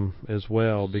acquire them as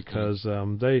well, because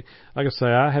they, like I say,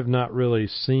 I have not really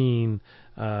seen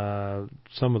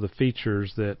some of the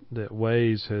features that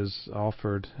Waze has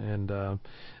offered, and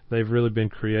they've really been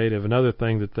creative. Another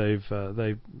thing that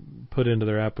they put into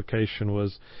their application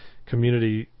was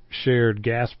community shared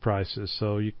gas prices,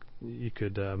 so you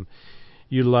could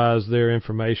utilize their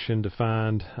information to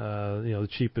find the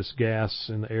cheapest gas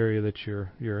in the area that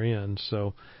you're in.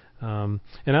 So and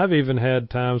I've even had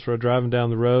times where I'm driving down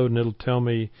the road and it'll tell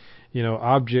me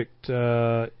object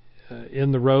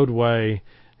in the roadway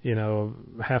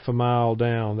half a mile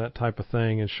down, that type of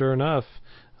thing, and sure enough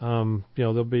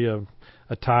there'll be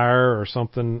a tire or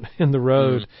something in the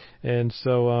road. And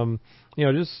so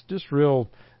just real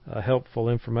helpful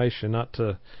information, not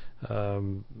to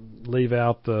leave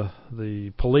out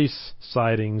the police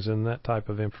sightings and that type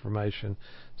of information.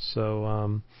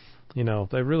 So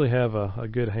they really have a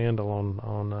good handle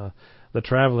on the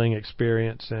traveling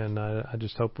experience, and I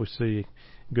just hope we see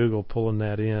Google pulling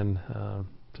that in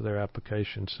to their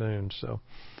application soon. So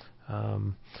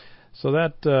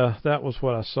that was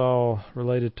what I saw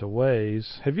related to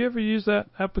Waze. Have you ever used that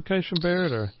application,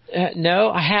 Barrett? Or no,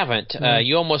 I haven't.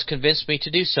 You almost convinced me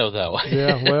to do so, though.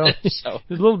 Yeah, well, it's a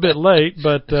little bit late,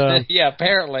 but yeah,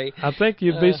 apparently. I think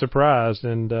you'd be surprised,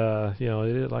 and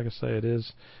like I say, it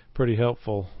is pretty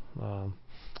helpful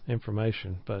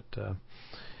information. But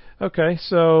okay,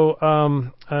 so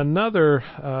another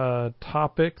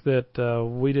topic that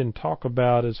we didn't talk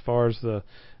about as far as the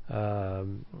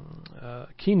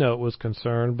keynote was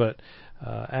concerned, but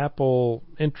Apple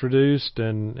introduced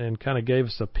and kind of gave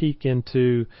us a peek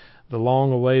into the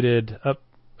long-awaited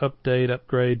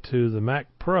upgrade to the Mac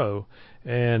Pro,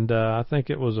 and I think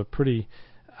it was a pretty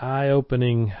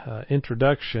eye-opening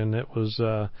introduction. It was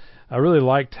I really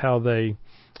liked how they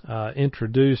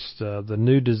introduced the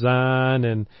new design,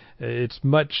 and it's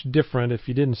much different. If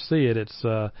you didn't see it, it's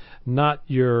not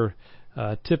your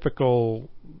typical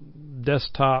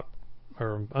desktop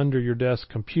or under your desk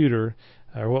computer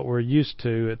or what we're used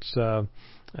to. It's kind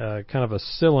of a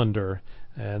cylinder,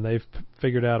 and they've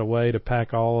figured out a way to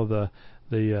pack all of the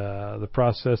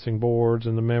processing boards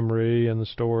and the memory and the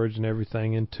storage and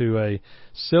everything into a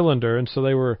cylinder. And so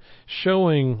they were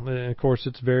showing, and of course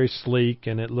it's very sleek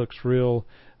and it looks real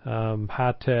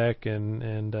high tech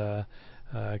and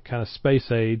kind of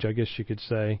space age, I guess you could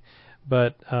say.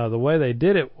 But the way they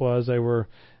did it was they were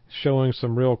showing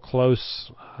some real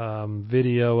close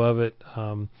video of it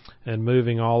and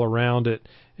moving all around it,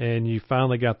 and you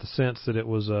finally got the sense that it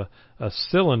was a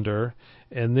cylinder.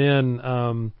 And then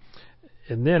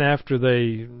after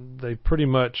they pretty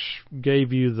much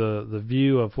gave you the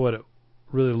view of what it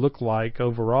really looked like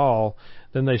overall,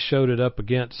 then they showed it up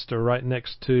against or right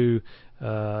next to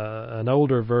an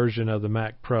older version of the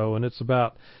Mac Pro, and it's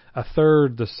about a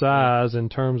third the size in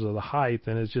terms of the height,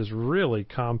 and it's just really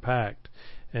compact.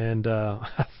 And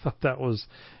I thought that was,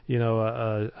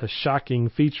 a shocking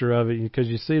feature of it, because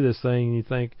you see this thing and you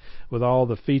think with all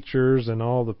the features and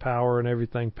all the power and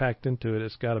everything packed into it,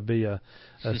 it's got to be a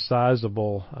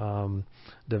sizable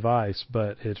device,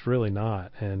 but it's really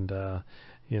not. And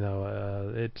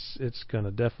it's going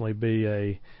to definitely be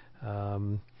a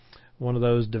one of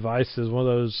those devices, one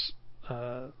of those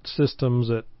systems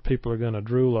that people are going to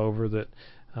drool over, that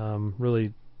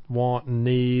really want and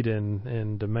need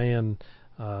and demand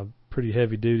pretty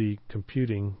heavy-duty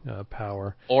computing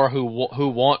power. Or who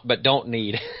want but don't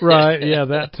need. Right, yeah,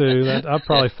 that too. I'd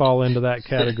probably fall into that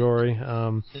category.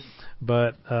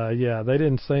 But yeah, they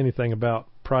didn't say anything about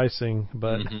pricing,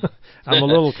 but I'm a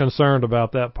little concerned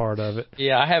about that part of it.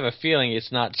 Yeah, I have a feeling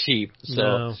it's not cheap. So.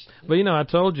 No. But, I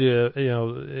told you,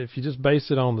 if you just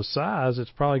base it on the size,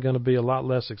 it's probably going to be a lot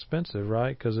less expensive,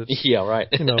 right? Because it's, yeah, right.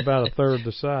 about a third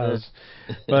the size.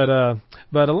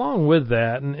 But along with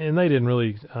that, and they didn't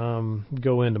really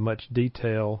go into much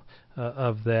detail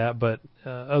of that, but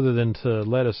other than to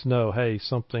let us know, hey,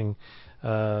 something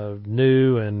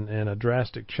new and a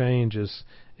drastic change is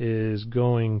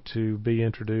going to be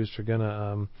introduced, or going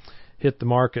to hit the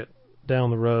market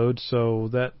down the road. So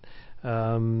that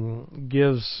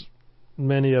gives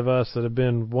many of us that have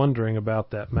been wondering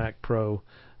about that Mac Pro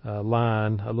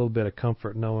line a little bit of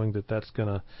comfort, knowing that that's going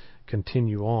to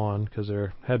continue on, because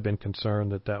there had been concern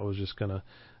that was just going to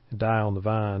die on the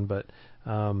vine. But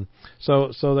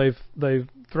so they've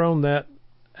thrown that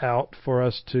out for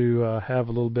us to have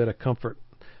a little bit of comfort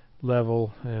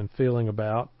level and feeling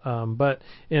about. But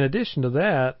in addition to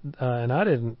that, and I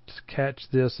didn't catch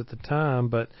this at the time,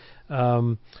 but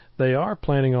they are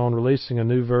planning on releasing a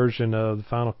new version of the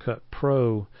Final Cut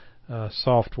Pro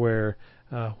software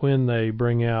when they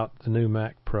bring out the new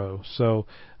Mac Pro. So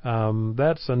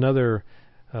that's another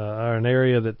an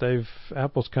area that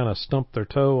Apple's kind of stumped their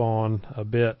toe on a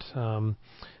bit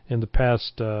in the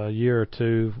past year or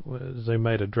two. They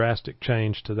made a drastic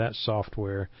change to that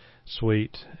software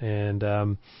suite, and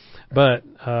but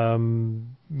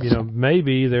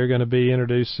maybe they're going to be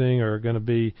introducing or going to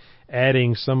be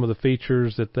adding some of the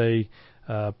features that they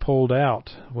pulled out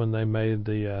when they made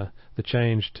the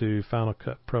change to Final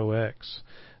Cut Pro X.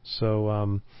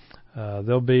 So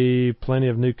there'll be plenty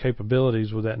of new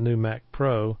capabilities with that new Mac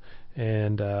Pro,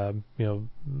 and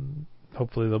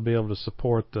hopefully they'll be able to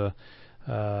support the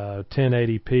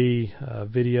 1080p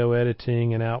video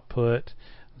editing and output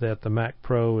that the Mac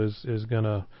Pro is going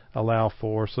to allow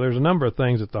for. So there's a number of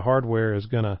things that the hardware is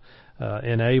going to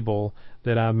enable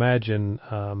that I imagine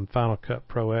Final Cut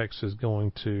Pro X is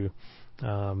going to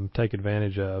take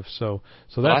advantage of. So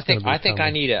that's well, I think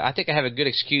I have a good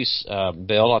excuse,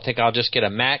 Bill. I think I'll just get a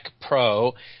Mac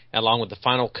Pro along with the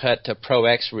Final Cut Pro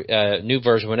X new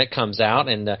version when it comes out,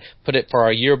 and put it for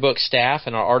our yearbook staff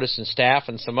and our artisan staff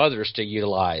and some others to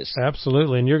utilize.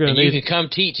 Absolutely, and you're going to need. You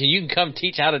can come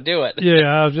teach how to do it. Yeah,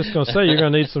 I was just going to say you're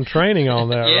going to need some training on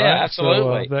that. Yeah, right?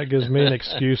 absolutely. So that gives me an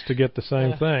excuse to get the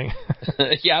same thing.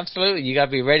 Yeah, absolutely. You got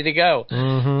to be ready to go.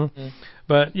 Mm-hmm.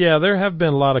 But yeah, there have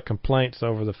been a lot of complaints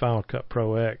over the Final Cut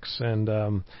Pro X,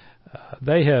 and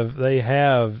they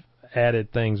have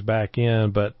added things back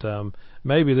in, but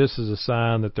maybe this is a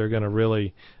sign that they're going to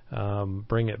really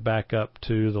bring it back up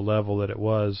to the level that it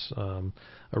was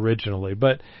originally.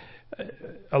 But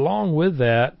along with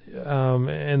that,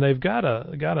 and they've got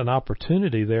an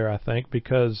opportunity there, I think,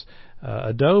 because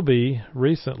Adobe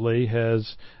recently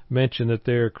has mentioned that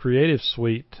their Creative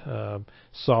Suite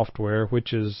software,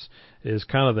 which is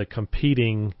kind of the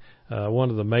competing one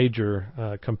of the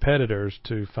major competitors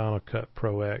to Final Cut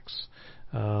Pro X,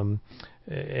 and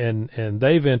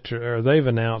they've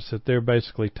announced that they're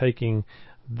basically taking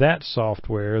that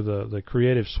software, the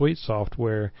Creative Suite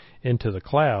software, into the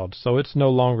cloud. So it's no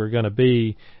longer going to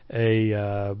be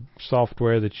a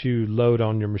software that you load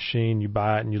on your machine. You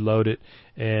buy it and you load it,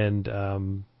 and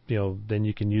then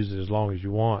you can use it as long as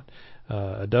you want.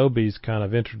 Adobe's kind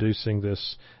of introducing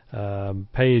this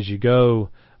pay-as-you-go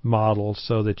model,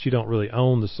 so that you don't really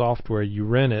own the software, you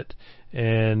rent it,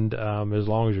 and as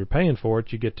long as you're paying for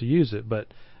it, you get to use it. But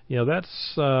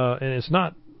that's and it's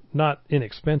not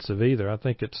inexpensive either. I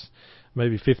think it's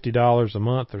maybe $50 a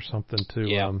month or something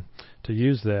to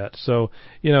use that. So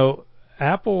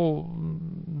Apple,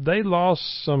 they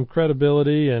lost some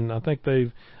credibility, and I think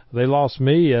they lost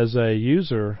me as a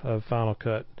user of Final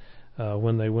Cut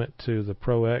when they went to the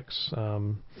Pro X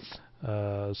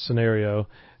scenario,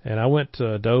 and I went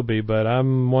to Adobe. But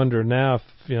I'm wondering now if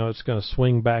it's going to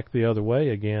swing back the other way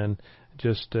again,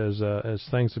 just as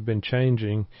things have been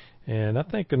changing. And I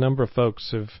think a number of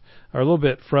folks are a little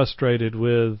bit frustrated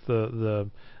with the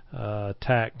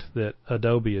tact that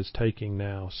Adobe is taking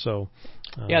now. So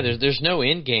there's no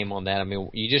end game on that. I mean,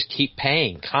 you just keep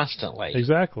paying constantly.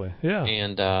 Exactly. Yeah.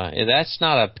 And that's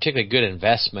not a particularly good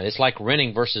investment. It's like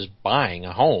renting versus buying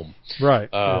a home. Right.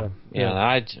 Or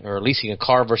leasing a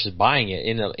car versus buying it.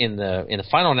 In the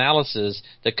final analysis,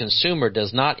 the consumer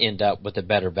does not end up with a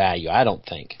better value, I don't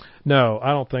think. No,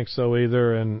 I don't think so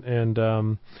either.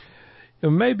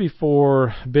 And maybe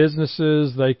for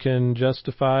businesses they can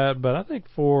justify it, but I think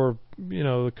for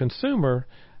the consumer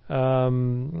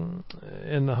and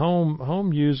the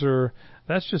home user,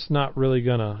 that's just not really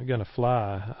gonna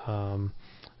fly.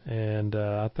 And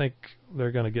I think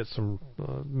they're going to get some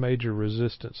major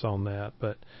resistance on that.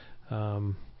 But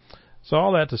so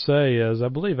all that to say is, I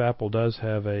believe Apple does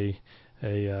have a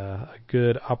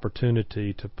good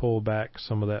opportunity to pull back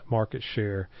some of that market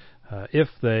share if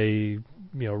they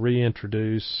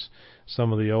reintroduce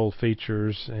some of the old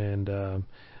features. And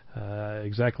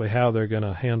exactly how they're going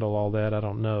to handle all that, I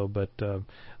don't know, but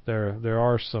there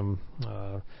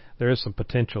is some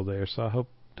potential there. So I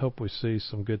hope we see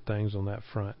some good things on that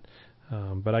front.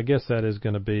 But I guess that is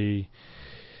going to be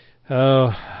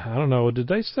I don't know. Did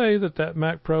they say that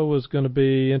Mac Pro was going to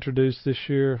be introduced this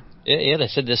year? Yeah, they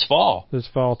said this fall. This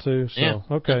fall too. So yeah.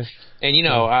 Okay. And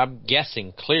I'm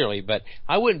guessing clearly, but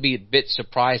I wouldn't be a bit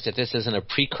surprised if this isn't a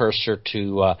precursor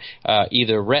to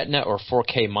either Retina or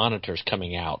 4K monitors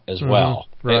coming out as well.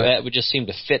 Right. That would just seem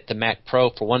to fit the Mac Pro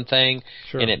for one thing,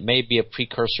 sure. And it may be a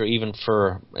precursor even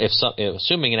for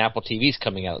assuming an Apple TV is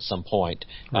coming out at some point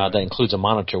that includes a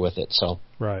monitor with it. So.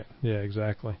 Right. Yeah.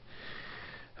 Exactly.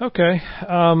 Okay.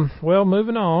 Well,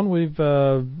 moving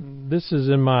on. This is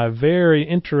in my very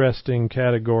interesting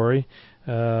category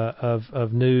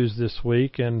of news this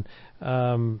week. And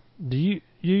do you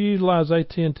utilize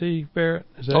AT&T, Barrett?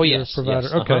 Is that your provider?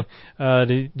 Yes.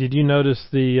 Okay. Did you notice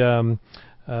the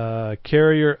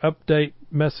carrier update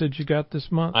message you got this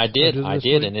month? I did,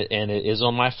 and it is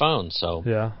on my phone. So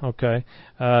yeah. Okay.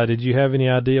 Did you have any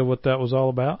idea what that was all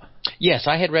about? Yes,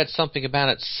 I had read something about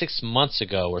it 6 months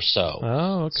ago or so.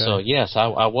 Oh, okay. So, yes,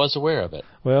 I was aware of it.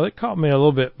 Well, it caught me a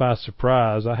little bit by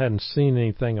surprise. I hadn't seen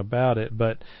anything about it,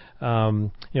 but,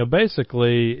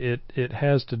 basically it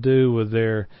has to do with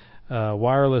their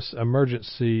wireless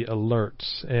emergency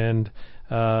alerts. And,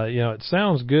 it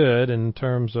sounds good in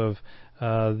terms of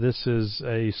this is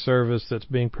a service that's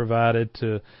being provided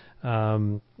to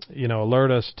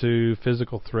alert us to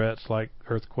physical threats like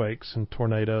earthquakes and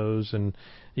tornadoes and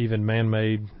even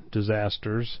man-made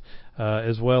disasters,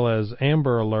 as well as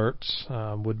Amber Alerts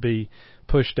would be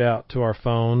pushed out to our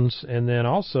phones, and then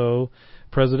also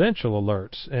presidential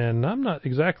alerts. And I'm not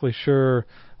exactly sure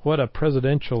what a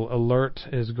presidential alert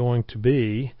is going to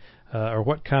be, or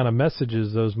what kind of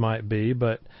messages those might be,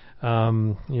 but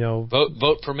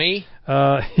vote for me.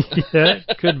 Yeah,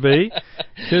 could be,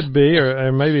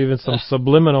 or maybe even some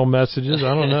subliminal messages.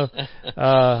 I don't know.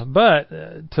 But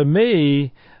to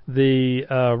me, the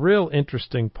real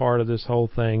interesting part of this whole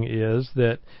thing is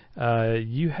that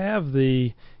you have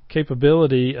the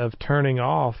capability of turning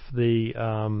off the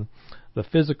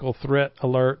physical threat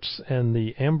alerts and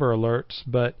the Amber Alerts,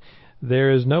 but there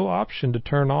is no option to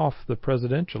turn off the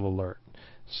presidential alert.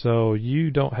 So you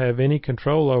don't have any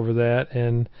control over that,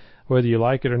 and whether you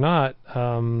like it or not,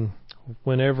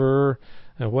 whenever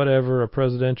and whatever a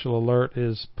presidential alert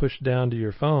is pushed down to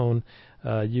your phone,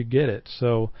 you get it.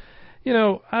 So,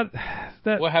 well,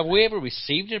 have we ever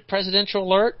received a presidential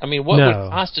alert? I mean, what no.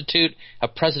 would constitute a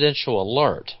presidential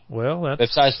alert? Well, that's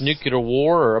besides nuclear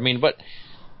war, or what?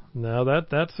 No,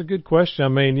 that's a good question. I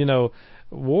mean,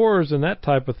 wars and that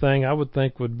type of thing, I would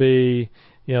think would be,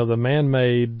 the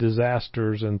man-made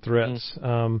disasters and threats.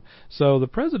 So the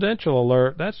presidential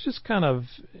alert, that's just kind of,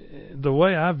 the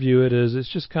way I view it is,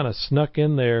 it's just kind of snuck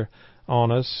in there on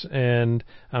us, and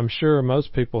I'm sure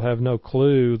most people have no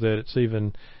clue that it's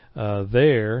even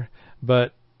there.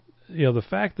 But, the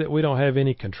fact that we don't have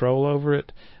any control over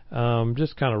it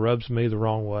just kind of rubs me the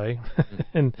wrong way.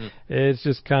 And it's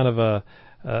just kind of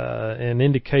an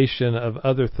indication of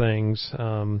other things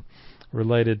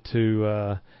related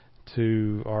to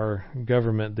our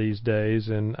government these days,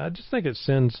 and I just think it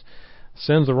sends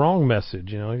the wrong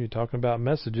message. You're talking about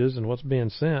messages and what's being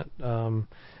sent.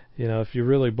 If you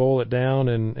really boil it down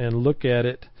and look at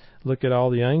all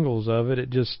the angles of it,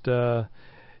 it just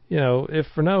if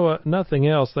for nothing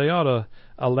else, they ought to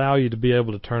allow you to be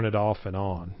able to turn it off and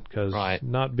on, because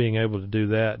not being able to do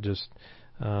that just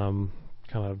kind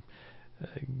of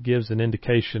gives an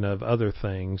indication of other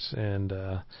things. And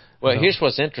here's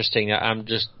what's interesting. I'm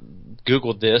just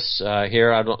Googled this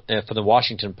here from the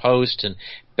Washington Post, and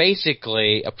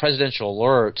basically a presidential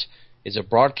alert is a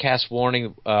broadcast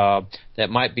warning that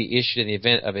might be issued in the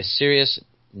event of a serious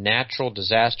natural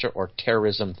disaster or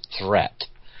terrorism threat.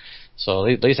 So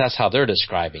at least that's how they're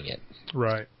describing it.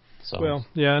 Right. So, well,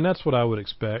 yeah, and that's what I would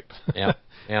expect. Yeah.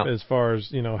 As far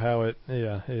as how it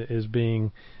is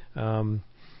being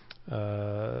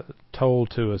told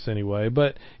to us anyway.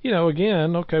 But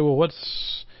again, okay, well,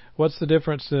 what's the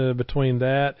difference between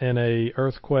that and a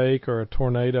earthquake or a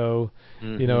tornado?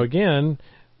 Mm-hmm. Again,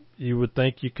 you would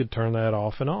think you could turn that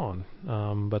off and on,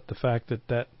 but the fact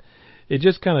that it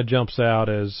just kind of jumps out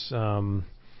as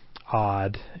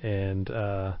odd. And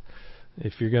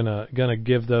if you're gonna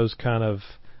give those kind of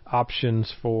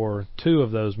options for two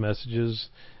of those messages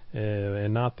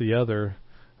and not the other,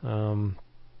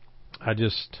 I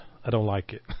don't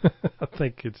like it. I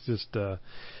think it's just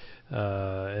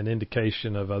an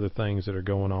indication of other things that are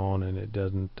going on, and it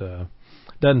doesn't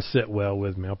sit well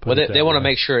with me. They want to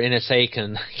make sure NSA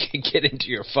can get into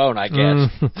your phone, I guess.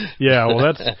 Yeah,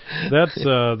 well, that's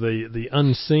the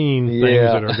unseen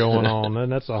things that are going on,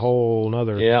 and that's a whole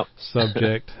other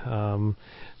subject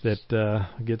that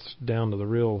gets down to the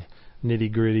real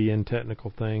nitty-gritty and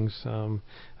technical things. I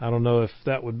don't know if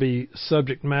that would be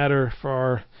subject matter for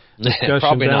our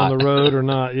discussion down the road or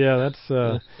not. Yeah,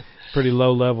 that's pretty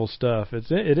low-level stuff.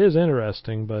 It is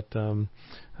interesting, but I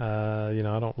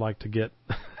don't like to get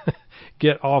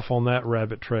off on that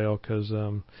rabbit trail because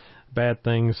bad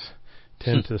things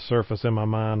tend to surface in my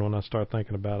mind when I start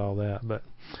thinking about all that. But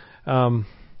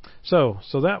so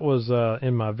that was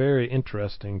in my very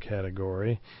interesting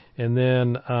category, and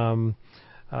then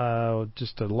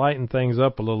just to lighten things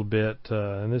up a little bit,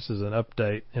 and this is an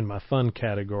update in my fun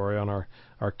category on our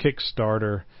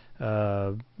Kickstarter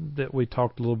that we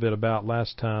talked a little bit about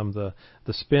last time. The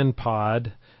Spin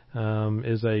Pod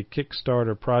is a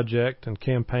Kickstarter project and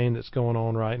campaign that's going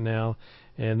on right now,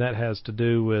 and that has to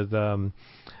do with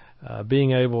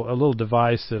being a little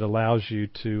device that allows you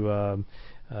to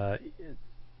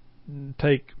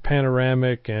take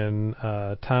panoramic and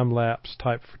time-lapse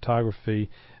type photography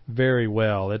very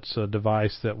well. It's a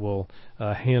device that will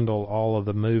handle all of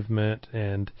the movement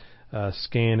and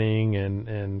scanning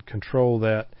and control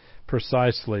that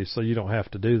precisely, so you don't have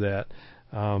to do that.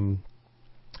 And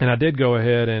I did go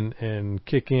ahead and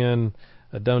kick in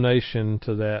a donation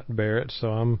to that, Barrett.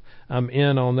 So I'm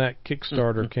in on that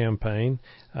Kickstarter campaign,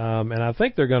 and I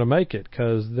think they're going to make it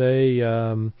because they,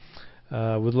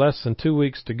 with less than 2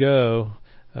 weeks to go,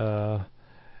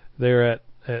 they're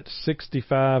at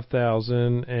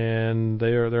 65,000, and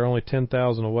they're only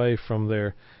 10,000 away from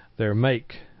their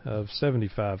make of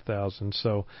 75,000.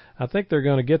 So I think they're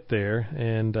going to get there,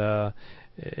 and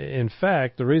in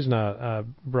fact, the reason I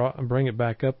bring it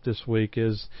back up this week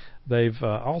is they've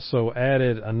also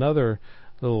added another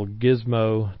little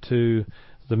gizmo to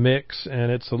the mix,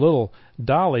 and it's a little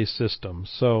dolly system.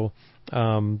 So,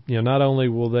 not only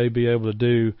will they be able to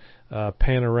do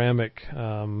panoramic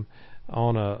on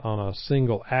a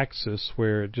single axis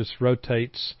where it just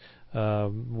rotates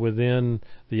within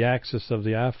the axis of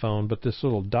the iPhone, but this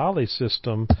little dolly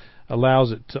system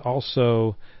allows it to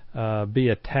also be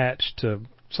attached to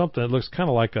something that looks kind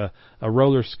of like a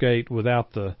roller skate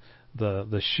without the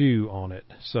shoe on it.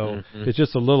 So it's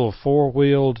just a little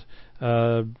four-wheeled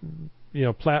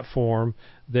platform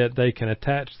that they can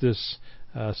attach this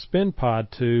spin pod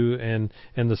to,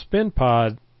 and the spin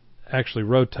pod actually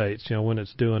rotates when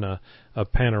it's doing a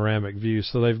panoramic view.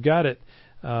 So they've got it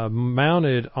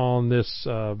mounted on this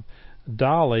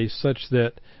dolly such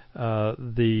that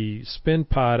the spin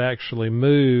pod actually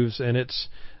moves, and it's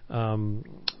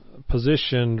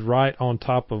positioned right on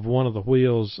top of one of the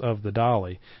wheels of the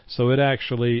dolly. So it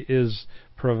actually is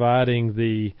providing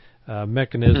the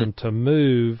mechanism to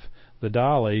move the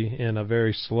dolly in a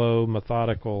very slow,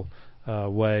 methodical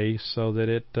way, so that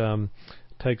it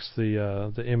takes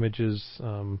the images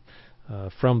from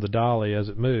the dolly as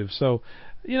it moves. So,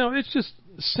 it's just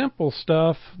simple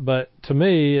stuff, but to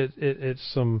me,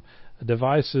 it's some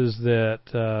devices that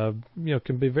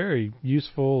can be very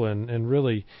useful and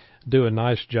really do a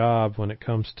nice job when it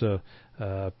comes to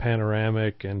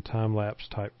panoramic and time-lapse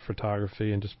type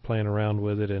photography, and just playing around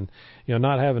with it, and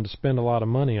not having to spend a lot of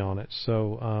money on it.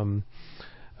 So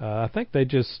I think they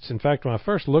in fact, when I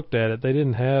first looked at it, they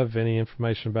didn't have any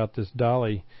information about this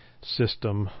dolly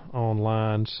system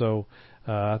online. So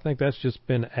I think that's just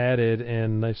been added,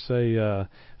 and they say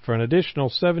for an additional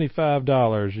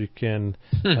 $75 you can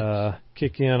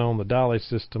kick in on the dolly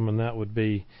system, and that would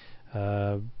be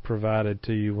provided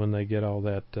to you when they get all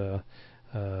that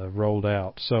rolled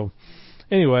out. So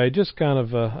anyway, just kind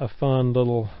of a fun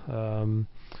little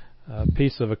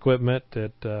piece of equipment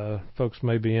that folks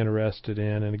may be interested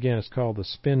in. And again, it's called the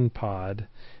Spin Pod,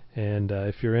 and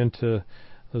if you're into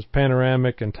those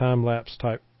panoramic and time-lapse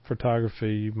type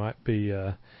photography, you might be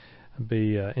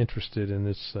interested in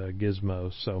this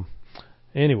gizmo. So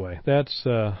anyway, that's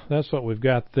what we've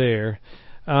got there.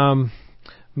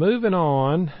 Moving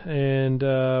on, and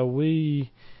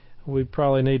we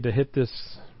probably need to hit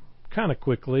this kind of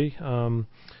quickly,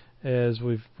 as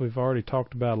we've already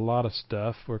talked about a lot of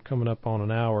stuff. We're coming up on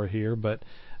an hour here, but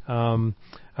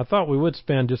I thought we would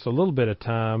spend just a little bit of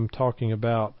time talking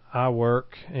about iWork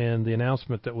and the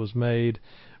announcement that was made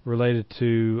related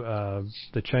to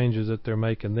the changes that they're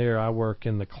making there, iWork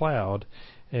in the cloud.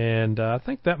 And I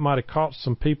think that might have caught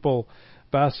some people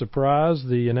by surprise,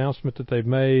 the announcement that they've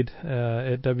made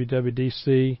at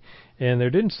WWDC, and there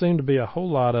didn't seem to be a whole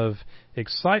lot of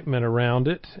excitement around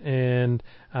it, and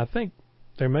I think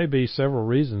there may be several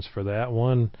reasons for that.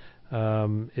 One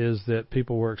is that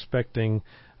people were expecting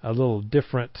a little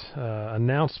different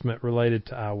announcement related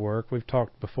to iWork. We've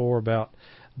talked before about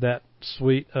that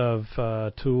suite of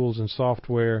tools and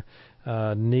software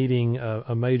needing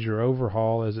a major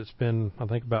overhaul, as it's been, I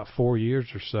think, about 4 years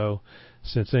or so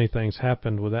since anything's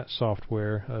happened with that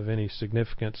software of any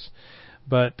significance.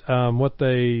 But what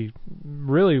they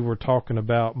really were talking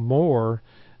about more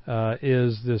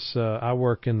is this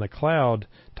iWork in the cloud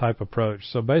type approach.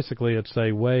 So basically, it's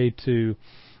a way to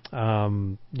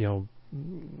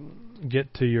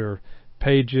get to your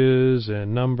pages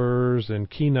and numbers and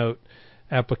Keynote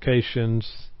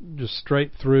applications just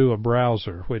straight through a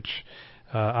browser, which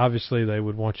obviously they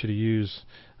would want you to use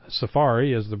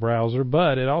Safari as the browser,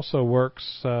 but it also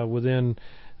works within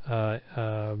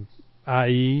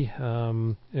IE,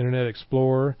 Internet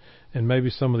Explorer, and maybe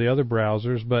some of the other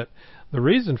browsers. But the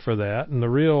reason for that, and the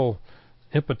real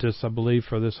impetus, I believe,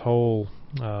 for this whole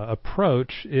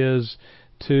approach is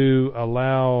to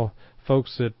allow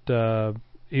folks that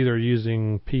either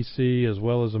using PC as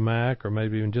well as a Mac, or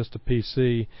maybe even just a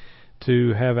PC,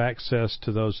 to have access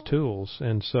to those tools.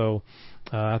 And so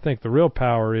I think the real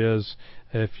power is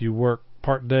if you work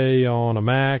part day on a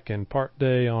Mac and part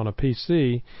day on a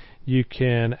PC, you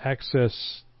can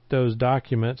access those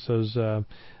documents, those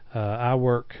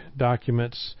iWork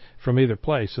documents, from either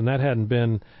place, and that hadn't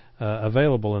been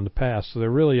available in the past. So they're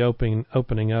really opening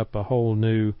up a whole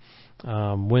new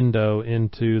window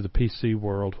into the PC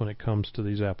world when it comes to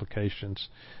these applications.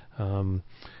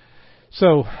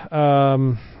 So I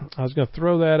was going to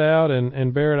throw that out,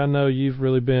 and Barrett, I know you've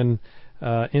really been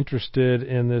interested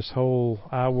in this whole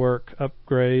iWork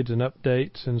upgrades and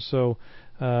updates, and so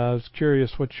I was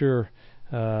curious what your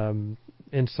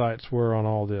insights were on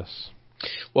all this.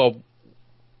 Well,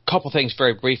 a couple things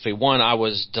very briefly. One, I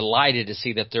was delighted to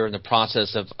see that they're in the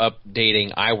process of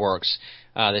updating iWorks.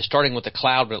 They're starting with the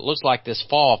cloud, but it looks like this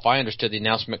fall, if I understood the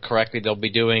announcement correctly, they'll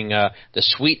be doing the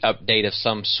suite update of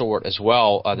some sort as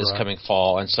well this coming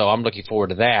fall, and so I'm looking forward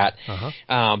to that.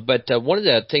 But one of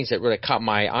the things that really caught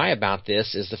my eye about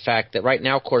this is the fact that right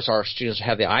now, of course, our students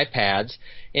have the iPads,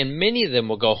 and many of them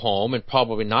will go home and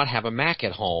probably not have a Mac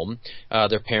at home.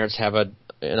 Their parents have a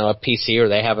PC, or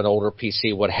they have an older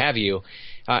PC, what have you.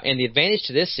 And the advantage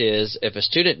to this is, if a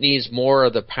student needs more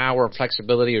of the power and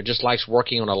flexibility, or just likes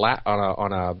working on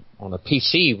a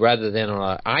PC rather than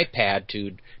on an iPad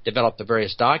to develop the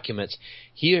various documents,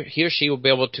 he or she will be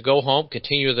able to go home,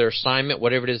 continue their assignment,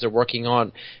 whatever it is they're working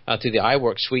on, through the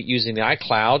iWorks suite using the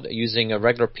iCloud, using a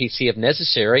regular PC if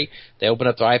necessary. They open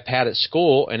up their iPad at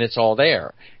school, and it's all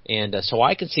there. And so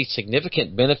I can see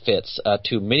significant benefits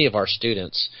to many of our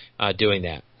students doing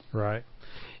that. Right.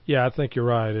 Yeah, I think you're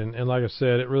right, and like I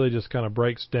said, it really just kind of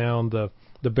breaks down the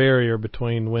barrier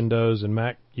between Windows and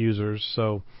Mac users.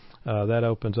 So that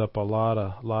opens up a lot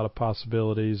of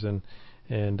possibilities and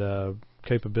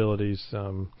capabilities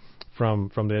from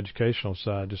the educational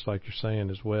side, just like you're saying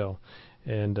as well.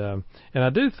 And I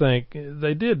do think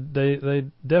they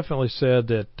definitely said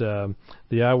that the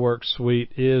iWorks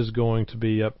suite is going to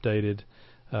be updated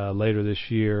later this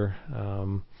year.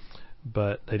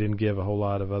 But they didn't give a whole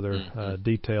lot of other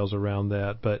details around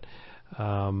that. But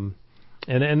and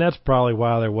that's probably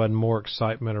why there wasn't more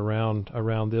excitement around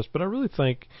this. But I really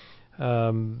think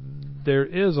there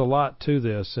is a lot to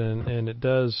this, and it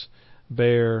does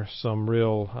bear some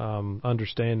real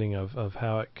understanding of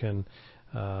how it can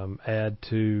add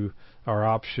to our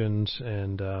options,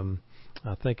 and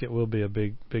I think it will be a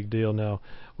big deal. Now,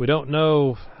 we don't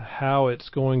know how it's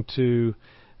going to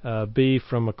be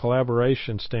from a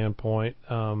collaboration standpoint.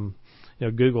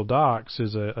 Google Docs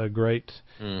is a great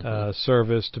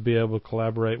service to be able to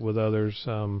collaborate with others,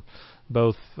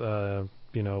 both at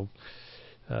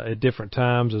different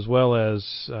times as well as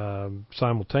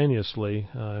simultaneously,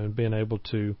 and being able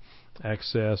to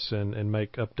access and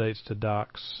make updates to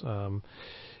Docs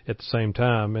at the same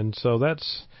time. And so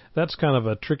that's kind of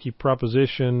a tricky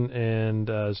proposition, and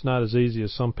it's not as easy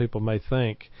as some people may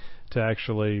think to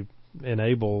actually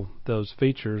enable those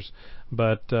features,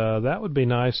 but that would be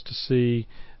nice to see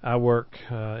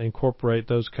iWork incorporate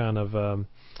those kind of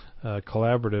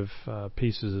collaborative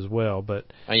pieces as well.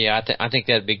 But I think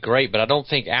that'd be great, but I don't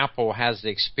think Apple has the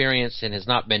experience and has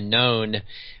not been known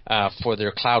for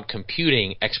their cloud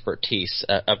computing expertise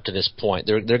up to this point.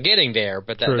 They're getting there,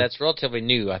 but that's relatively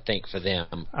new, I think, for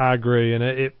them. I agree, and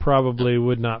it probably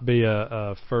would not be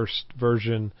a first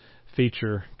version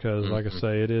feature, because like I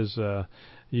say, it is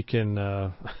you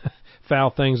can foul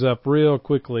things up real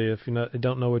quickly if you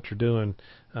don't know what you're doing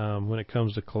when it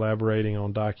comes to collaborating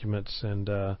on documents and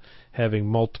having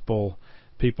multiple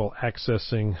people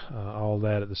accessing all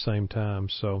that at the same time.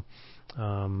 So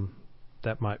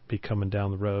that might be coming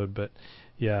down the road, but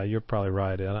yeah, you're probably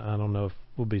right. I don't know if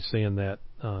we'll be seeing that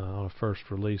on a first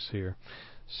release here.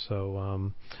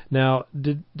 So now,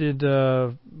 did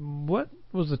what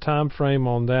was the time frame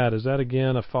on that? Is that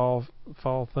again a fall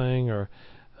thing, or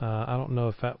I don't know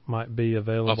if that might be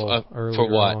available earlier for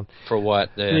what? on. For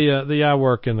what? The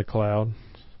iWork in the cloud.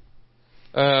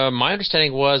 My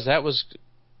understanding was that was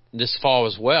this fall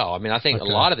as well. I mean, I think a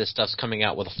lot of this stuff's coming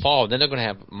out with the fall. Then they're going to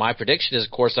have, my prediction is,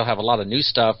 of course, they'll have a lot of new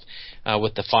stuff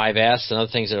with the 5S and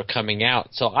other things that are coming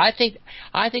out. So I think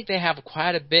they have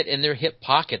quite a bit in their hip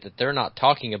pocket that they're not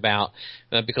talking about,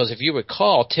 because if you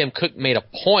recall, Tim Cook made a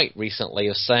point recently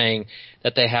of saying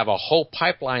that they have a whole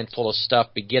pipeline full of stuff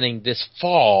beginning this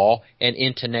fall and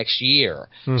into next year.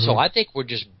 Mm-hmm. So I think we're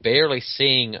just barely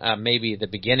seeing maybe the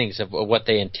beginnings of what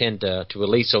they intend to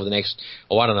release over the next,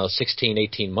 16,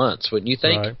 18 months. Wouldn't you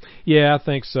think? Right. Yeah, I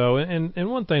think so. And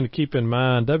one thing to keep in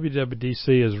mind,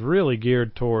 WWDC is really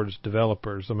geared towards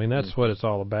developers. I mean, that's what it's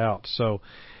all about. So,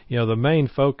 the main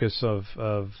focus of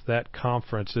that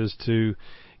conference is to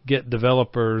get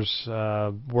developers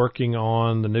working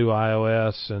on the new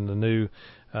iOS and the new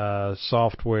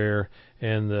software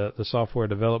and the software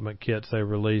development kits they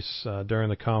release during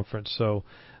the conference, so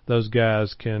those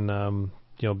guys can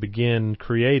begin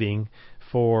creating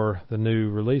for the new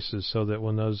releases, so that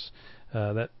when those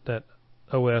that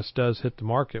OS does hit the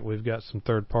market, we've got some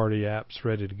third-party apps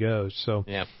ready to go. So,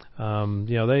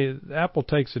 Apple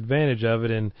takes advantage of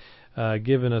it in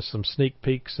giving us some sneak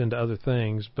peeks into other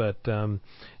things, but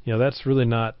that's really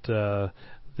not the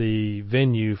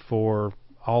venue for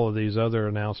all of these other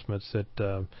announcements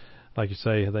that, like you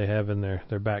say, they have in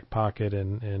their back pocket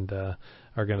and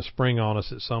are going to spring on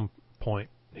us at some point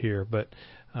here. But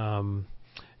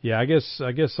I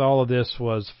guess all of this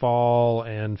was fall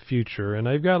and future, and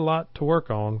they've got a lot to work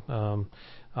on.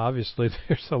 Obviously,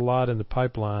 there's a lot in the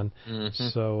pipeline,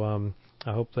 so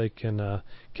I hope they can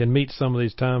meet some of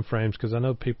these time frames, because I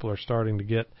know people are starting to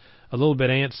get a little bit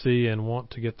antsy and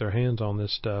want to get their hands on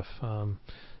this stuff.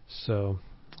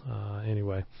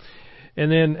 Anyway,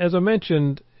 and then as I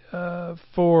mentioned,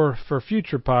 for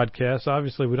future podcasts,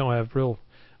 obviously we don't have real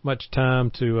much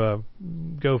time to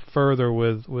go further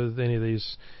with any of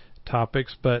these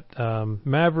topics, but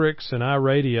Mavericks and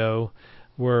iRadio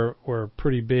were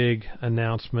pretty big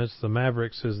announcements. The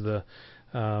Mavericks is the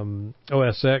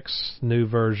OS X new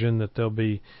version that they'll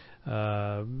be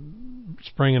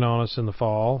springing on us in the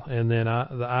fall, and then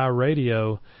the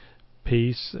iRadio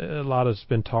piece, a lot has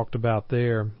been talked about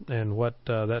there, and what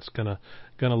that's gonna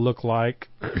look like.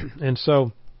 And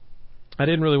so I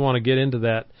didn't really want to get into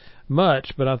that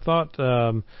much, but I thought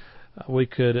we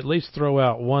could at least throw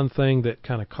out one thing that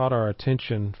kind of caught our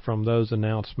attention from those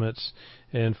announcements.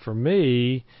 And for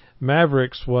me,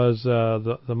 Mavericks was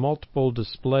the multiple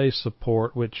display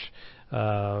support, which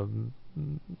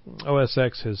OS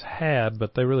X has had,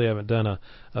 but they really haven't done a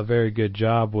very good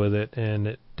job with it, and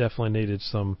it definitely needed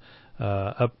some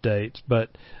updates. But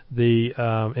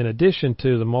in addition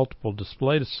to the multiple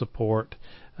display support,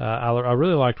 I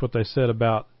really liked what they said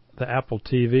about the Apple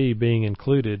TV being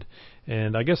included,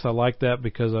 and I guess I like that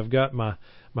because I've got my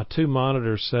two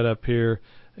monitors set up here,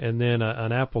 and then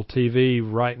an Apple TV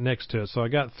right next to it. So I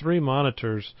got three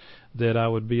monitors that I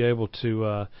would be able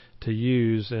to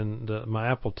use, and my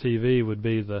Apple TV would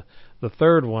be the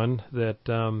third one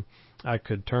that I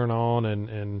could turn on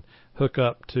and hook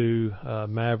up to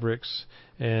Mavericks.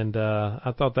 And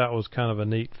I thought that was kind of a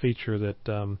neat feature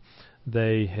that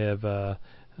they have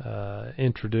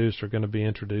introduced or going to be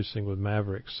introducing with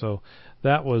Mavericks. So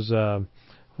that was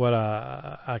what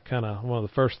I kind of, one of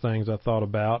the first things I thought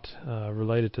about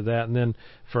related to that. And then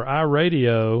for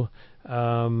iRadio,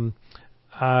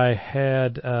 I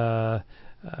had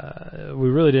we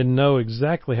really didn't know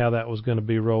exactly how that was going to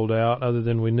be rolled out, other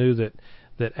than we knew that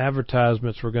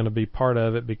advertisements were going to be part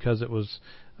of it, because it was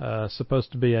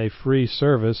supposed to be a free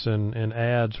service, and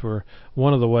ads were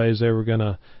one of the ways they were going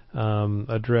to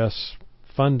address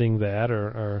funding that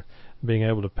or being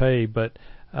able to pay. But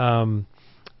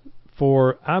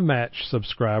for iMatch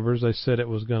subscribers, they said it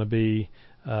was going to be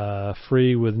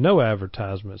free with no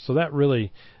advertisements. So that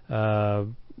really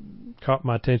caught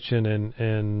my attention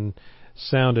and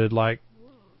sounded like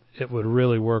it would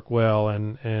really work well.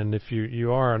 And if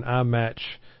you are an iMatch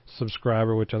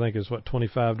subscriber, which I think is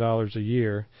 $25 a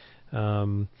year,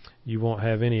 you won't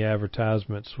have any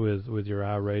advertisements with your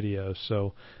iRadio.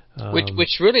 So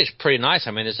which really is pretty nice.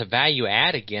 I mean, it's a value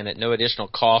add again at no additional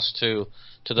cost to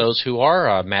those who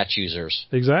are Match users.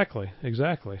 Exactly.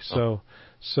 So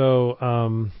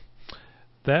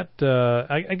that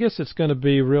I guess it's going to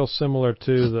be real similar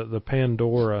to the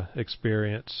Pandora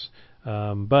experience,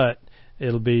 but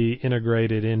it'll be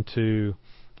integrated into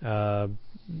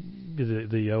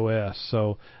the OS.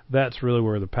 So that's really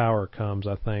where the power comes,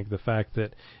 I think. The fact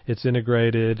that it's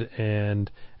integrated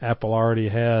and Apple already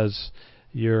has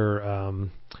your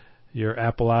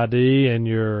Apple ID and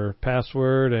your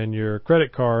password and your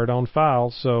credit card on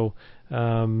file. So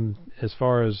as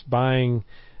far as buying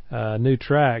new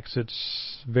tracks,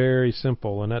 it's very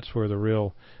simple, and that's where the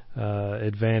real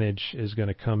advantage is going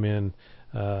to come in,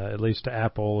 at least to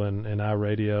Apple and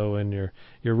iRadio and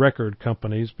your record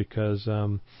companies, because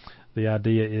the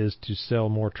idea is to sell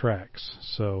more tracks.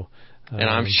 So, and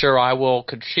I'm sure I will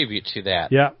contribute to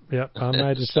that. Yep. I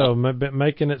imagine so.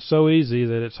 Making it so easy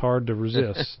that it's hard to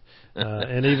resist.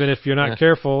 And even if you're not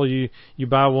careful, you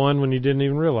buy one when you didn't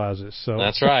even realize it. So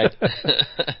that's right.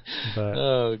 But,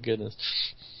 oh goodness.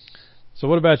 So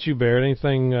what about you, Barrett?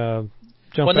 Anything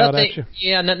jump out at you?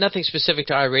 Yeah, nothing specific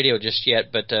to iRadio just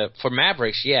yet, but for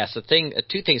Mavericks, yes.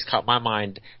 Two things caught my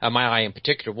eye in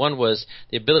particular. One was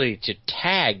the ability to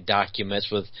tag documents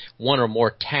with one or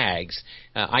more tags.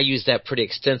 I use that pretty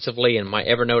extensively in my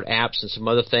Evernote apps and some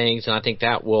other things, and I think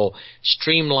that will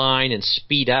streamline and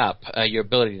speed up your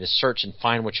ability to search and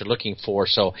find what you're looking for.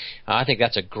 So I think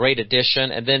that's a great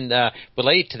addition. And then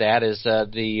related to that is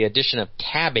the addition of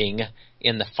tabbing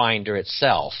in the Finder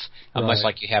itself, right, much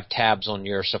like you have tabs on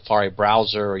your Safari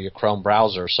browser or your Chrome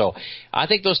browser. So I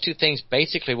think those two things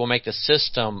basically will make the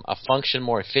system function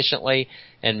more efficiently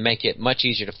and make it much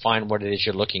easier to find what it is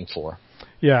you're looking for.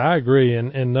 Yeah, I agree,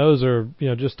 and those are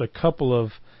just a couple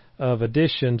of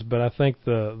additions, but I think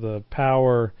the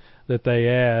power that they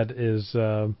add is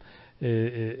going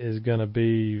to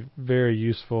be very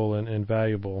useful and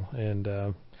valuable,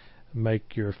 and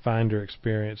make your Finder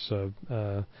experience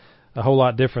a whole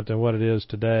lot different than what it is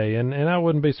today. And I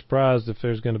wouldn't be surprised if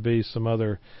there's going to be some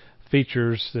other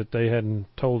features that they hadn't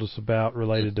told us about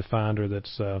related to Finder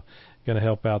that's going to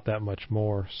help out that much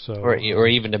more. So or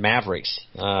even to Mavericks.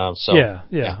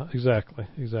 Yeah, exactly.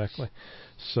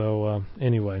 So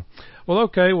anyway, well,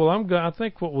 okay. Well, I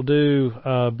think what we'll do,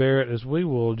 Barrett, is we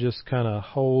will just kind of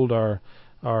hold our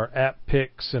app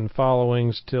picks and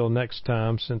followings till next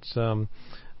time, since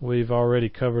we've already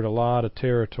covered a lot of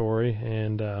territory,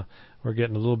 and we're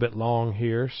getting a little bit long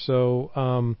here. So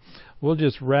we'll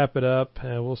just wrap it up,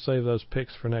 and we'll save those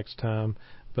picks for next time.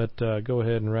 But go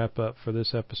ahead and wrap up for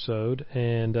this episode.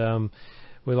 And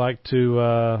we'd like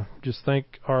to just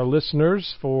thank our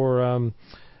listeners for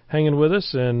hanging with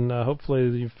us, and hopefully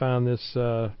you found this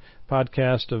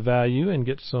podcast of value and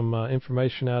get some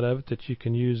information out of it that you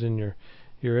can use in your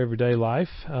everyday life.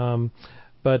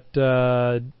 But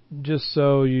just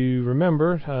so you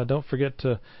remember, don't forget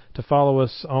to follow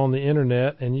us on the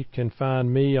internet, and you can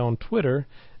find me on Twitter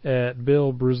at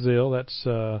Bill Brazil. That's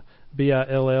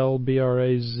BILLBRAZEAL,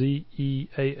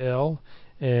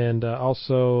 and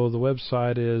also the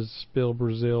website is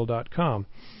BillBrazil.com.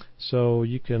 So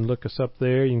you can look us up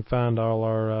there. You can find all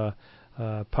our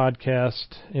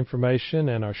podcast information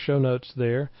and our show notes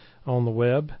there on the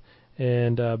web.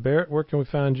 And Barrett, where can we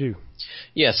find you?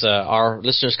 Yes, our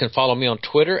listeners can follow me on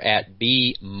Twitter at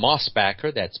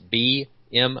BMossbacker. That's BMOSBACKER.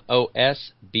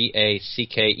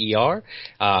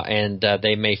 And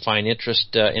they may find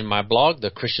interest in my blog, the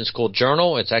Christian School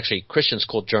Journal. It's actually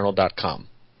ChristianSchoolJournal.com.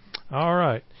 All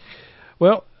right.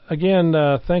 Well, again,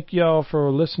 thank you all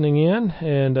for listening in,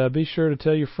 and be sure to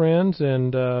tell your friends,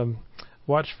 and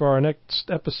watch for our next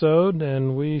episode,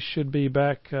 and we should be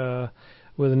back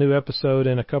with a new episode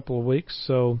in a couple of weeks.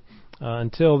 So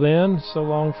until then, so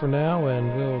long for now,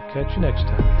 and we'll catch you next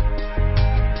time.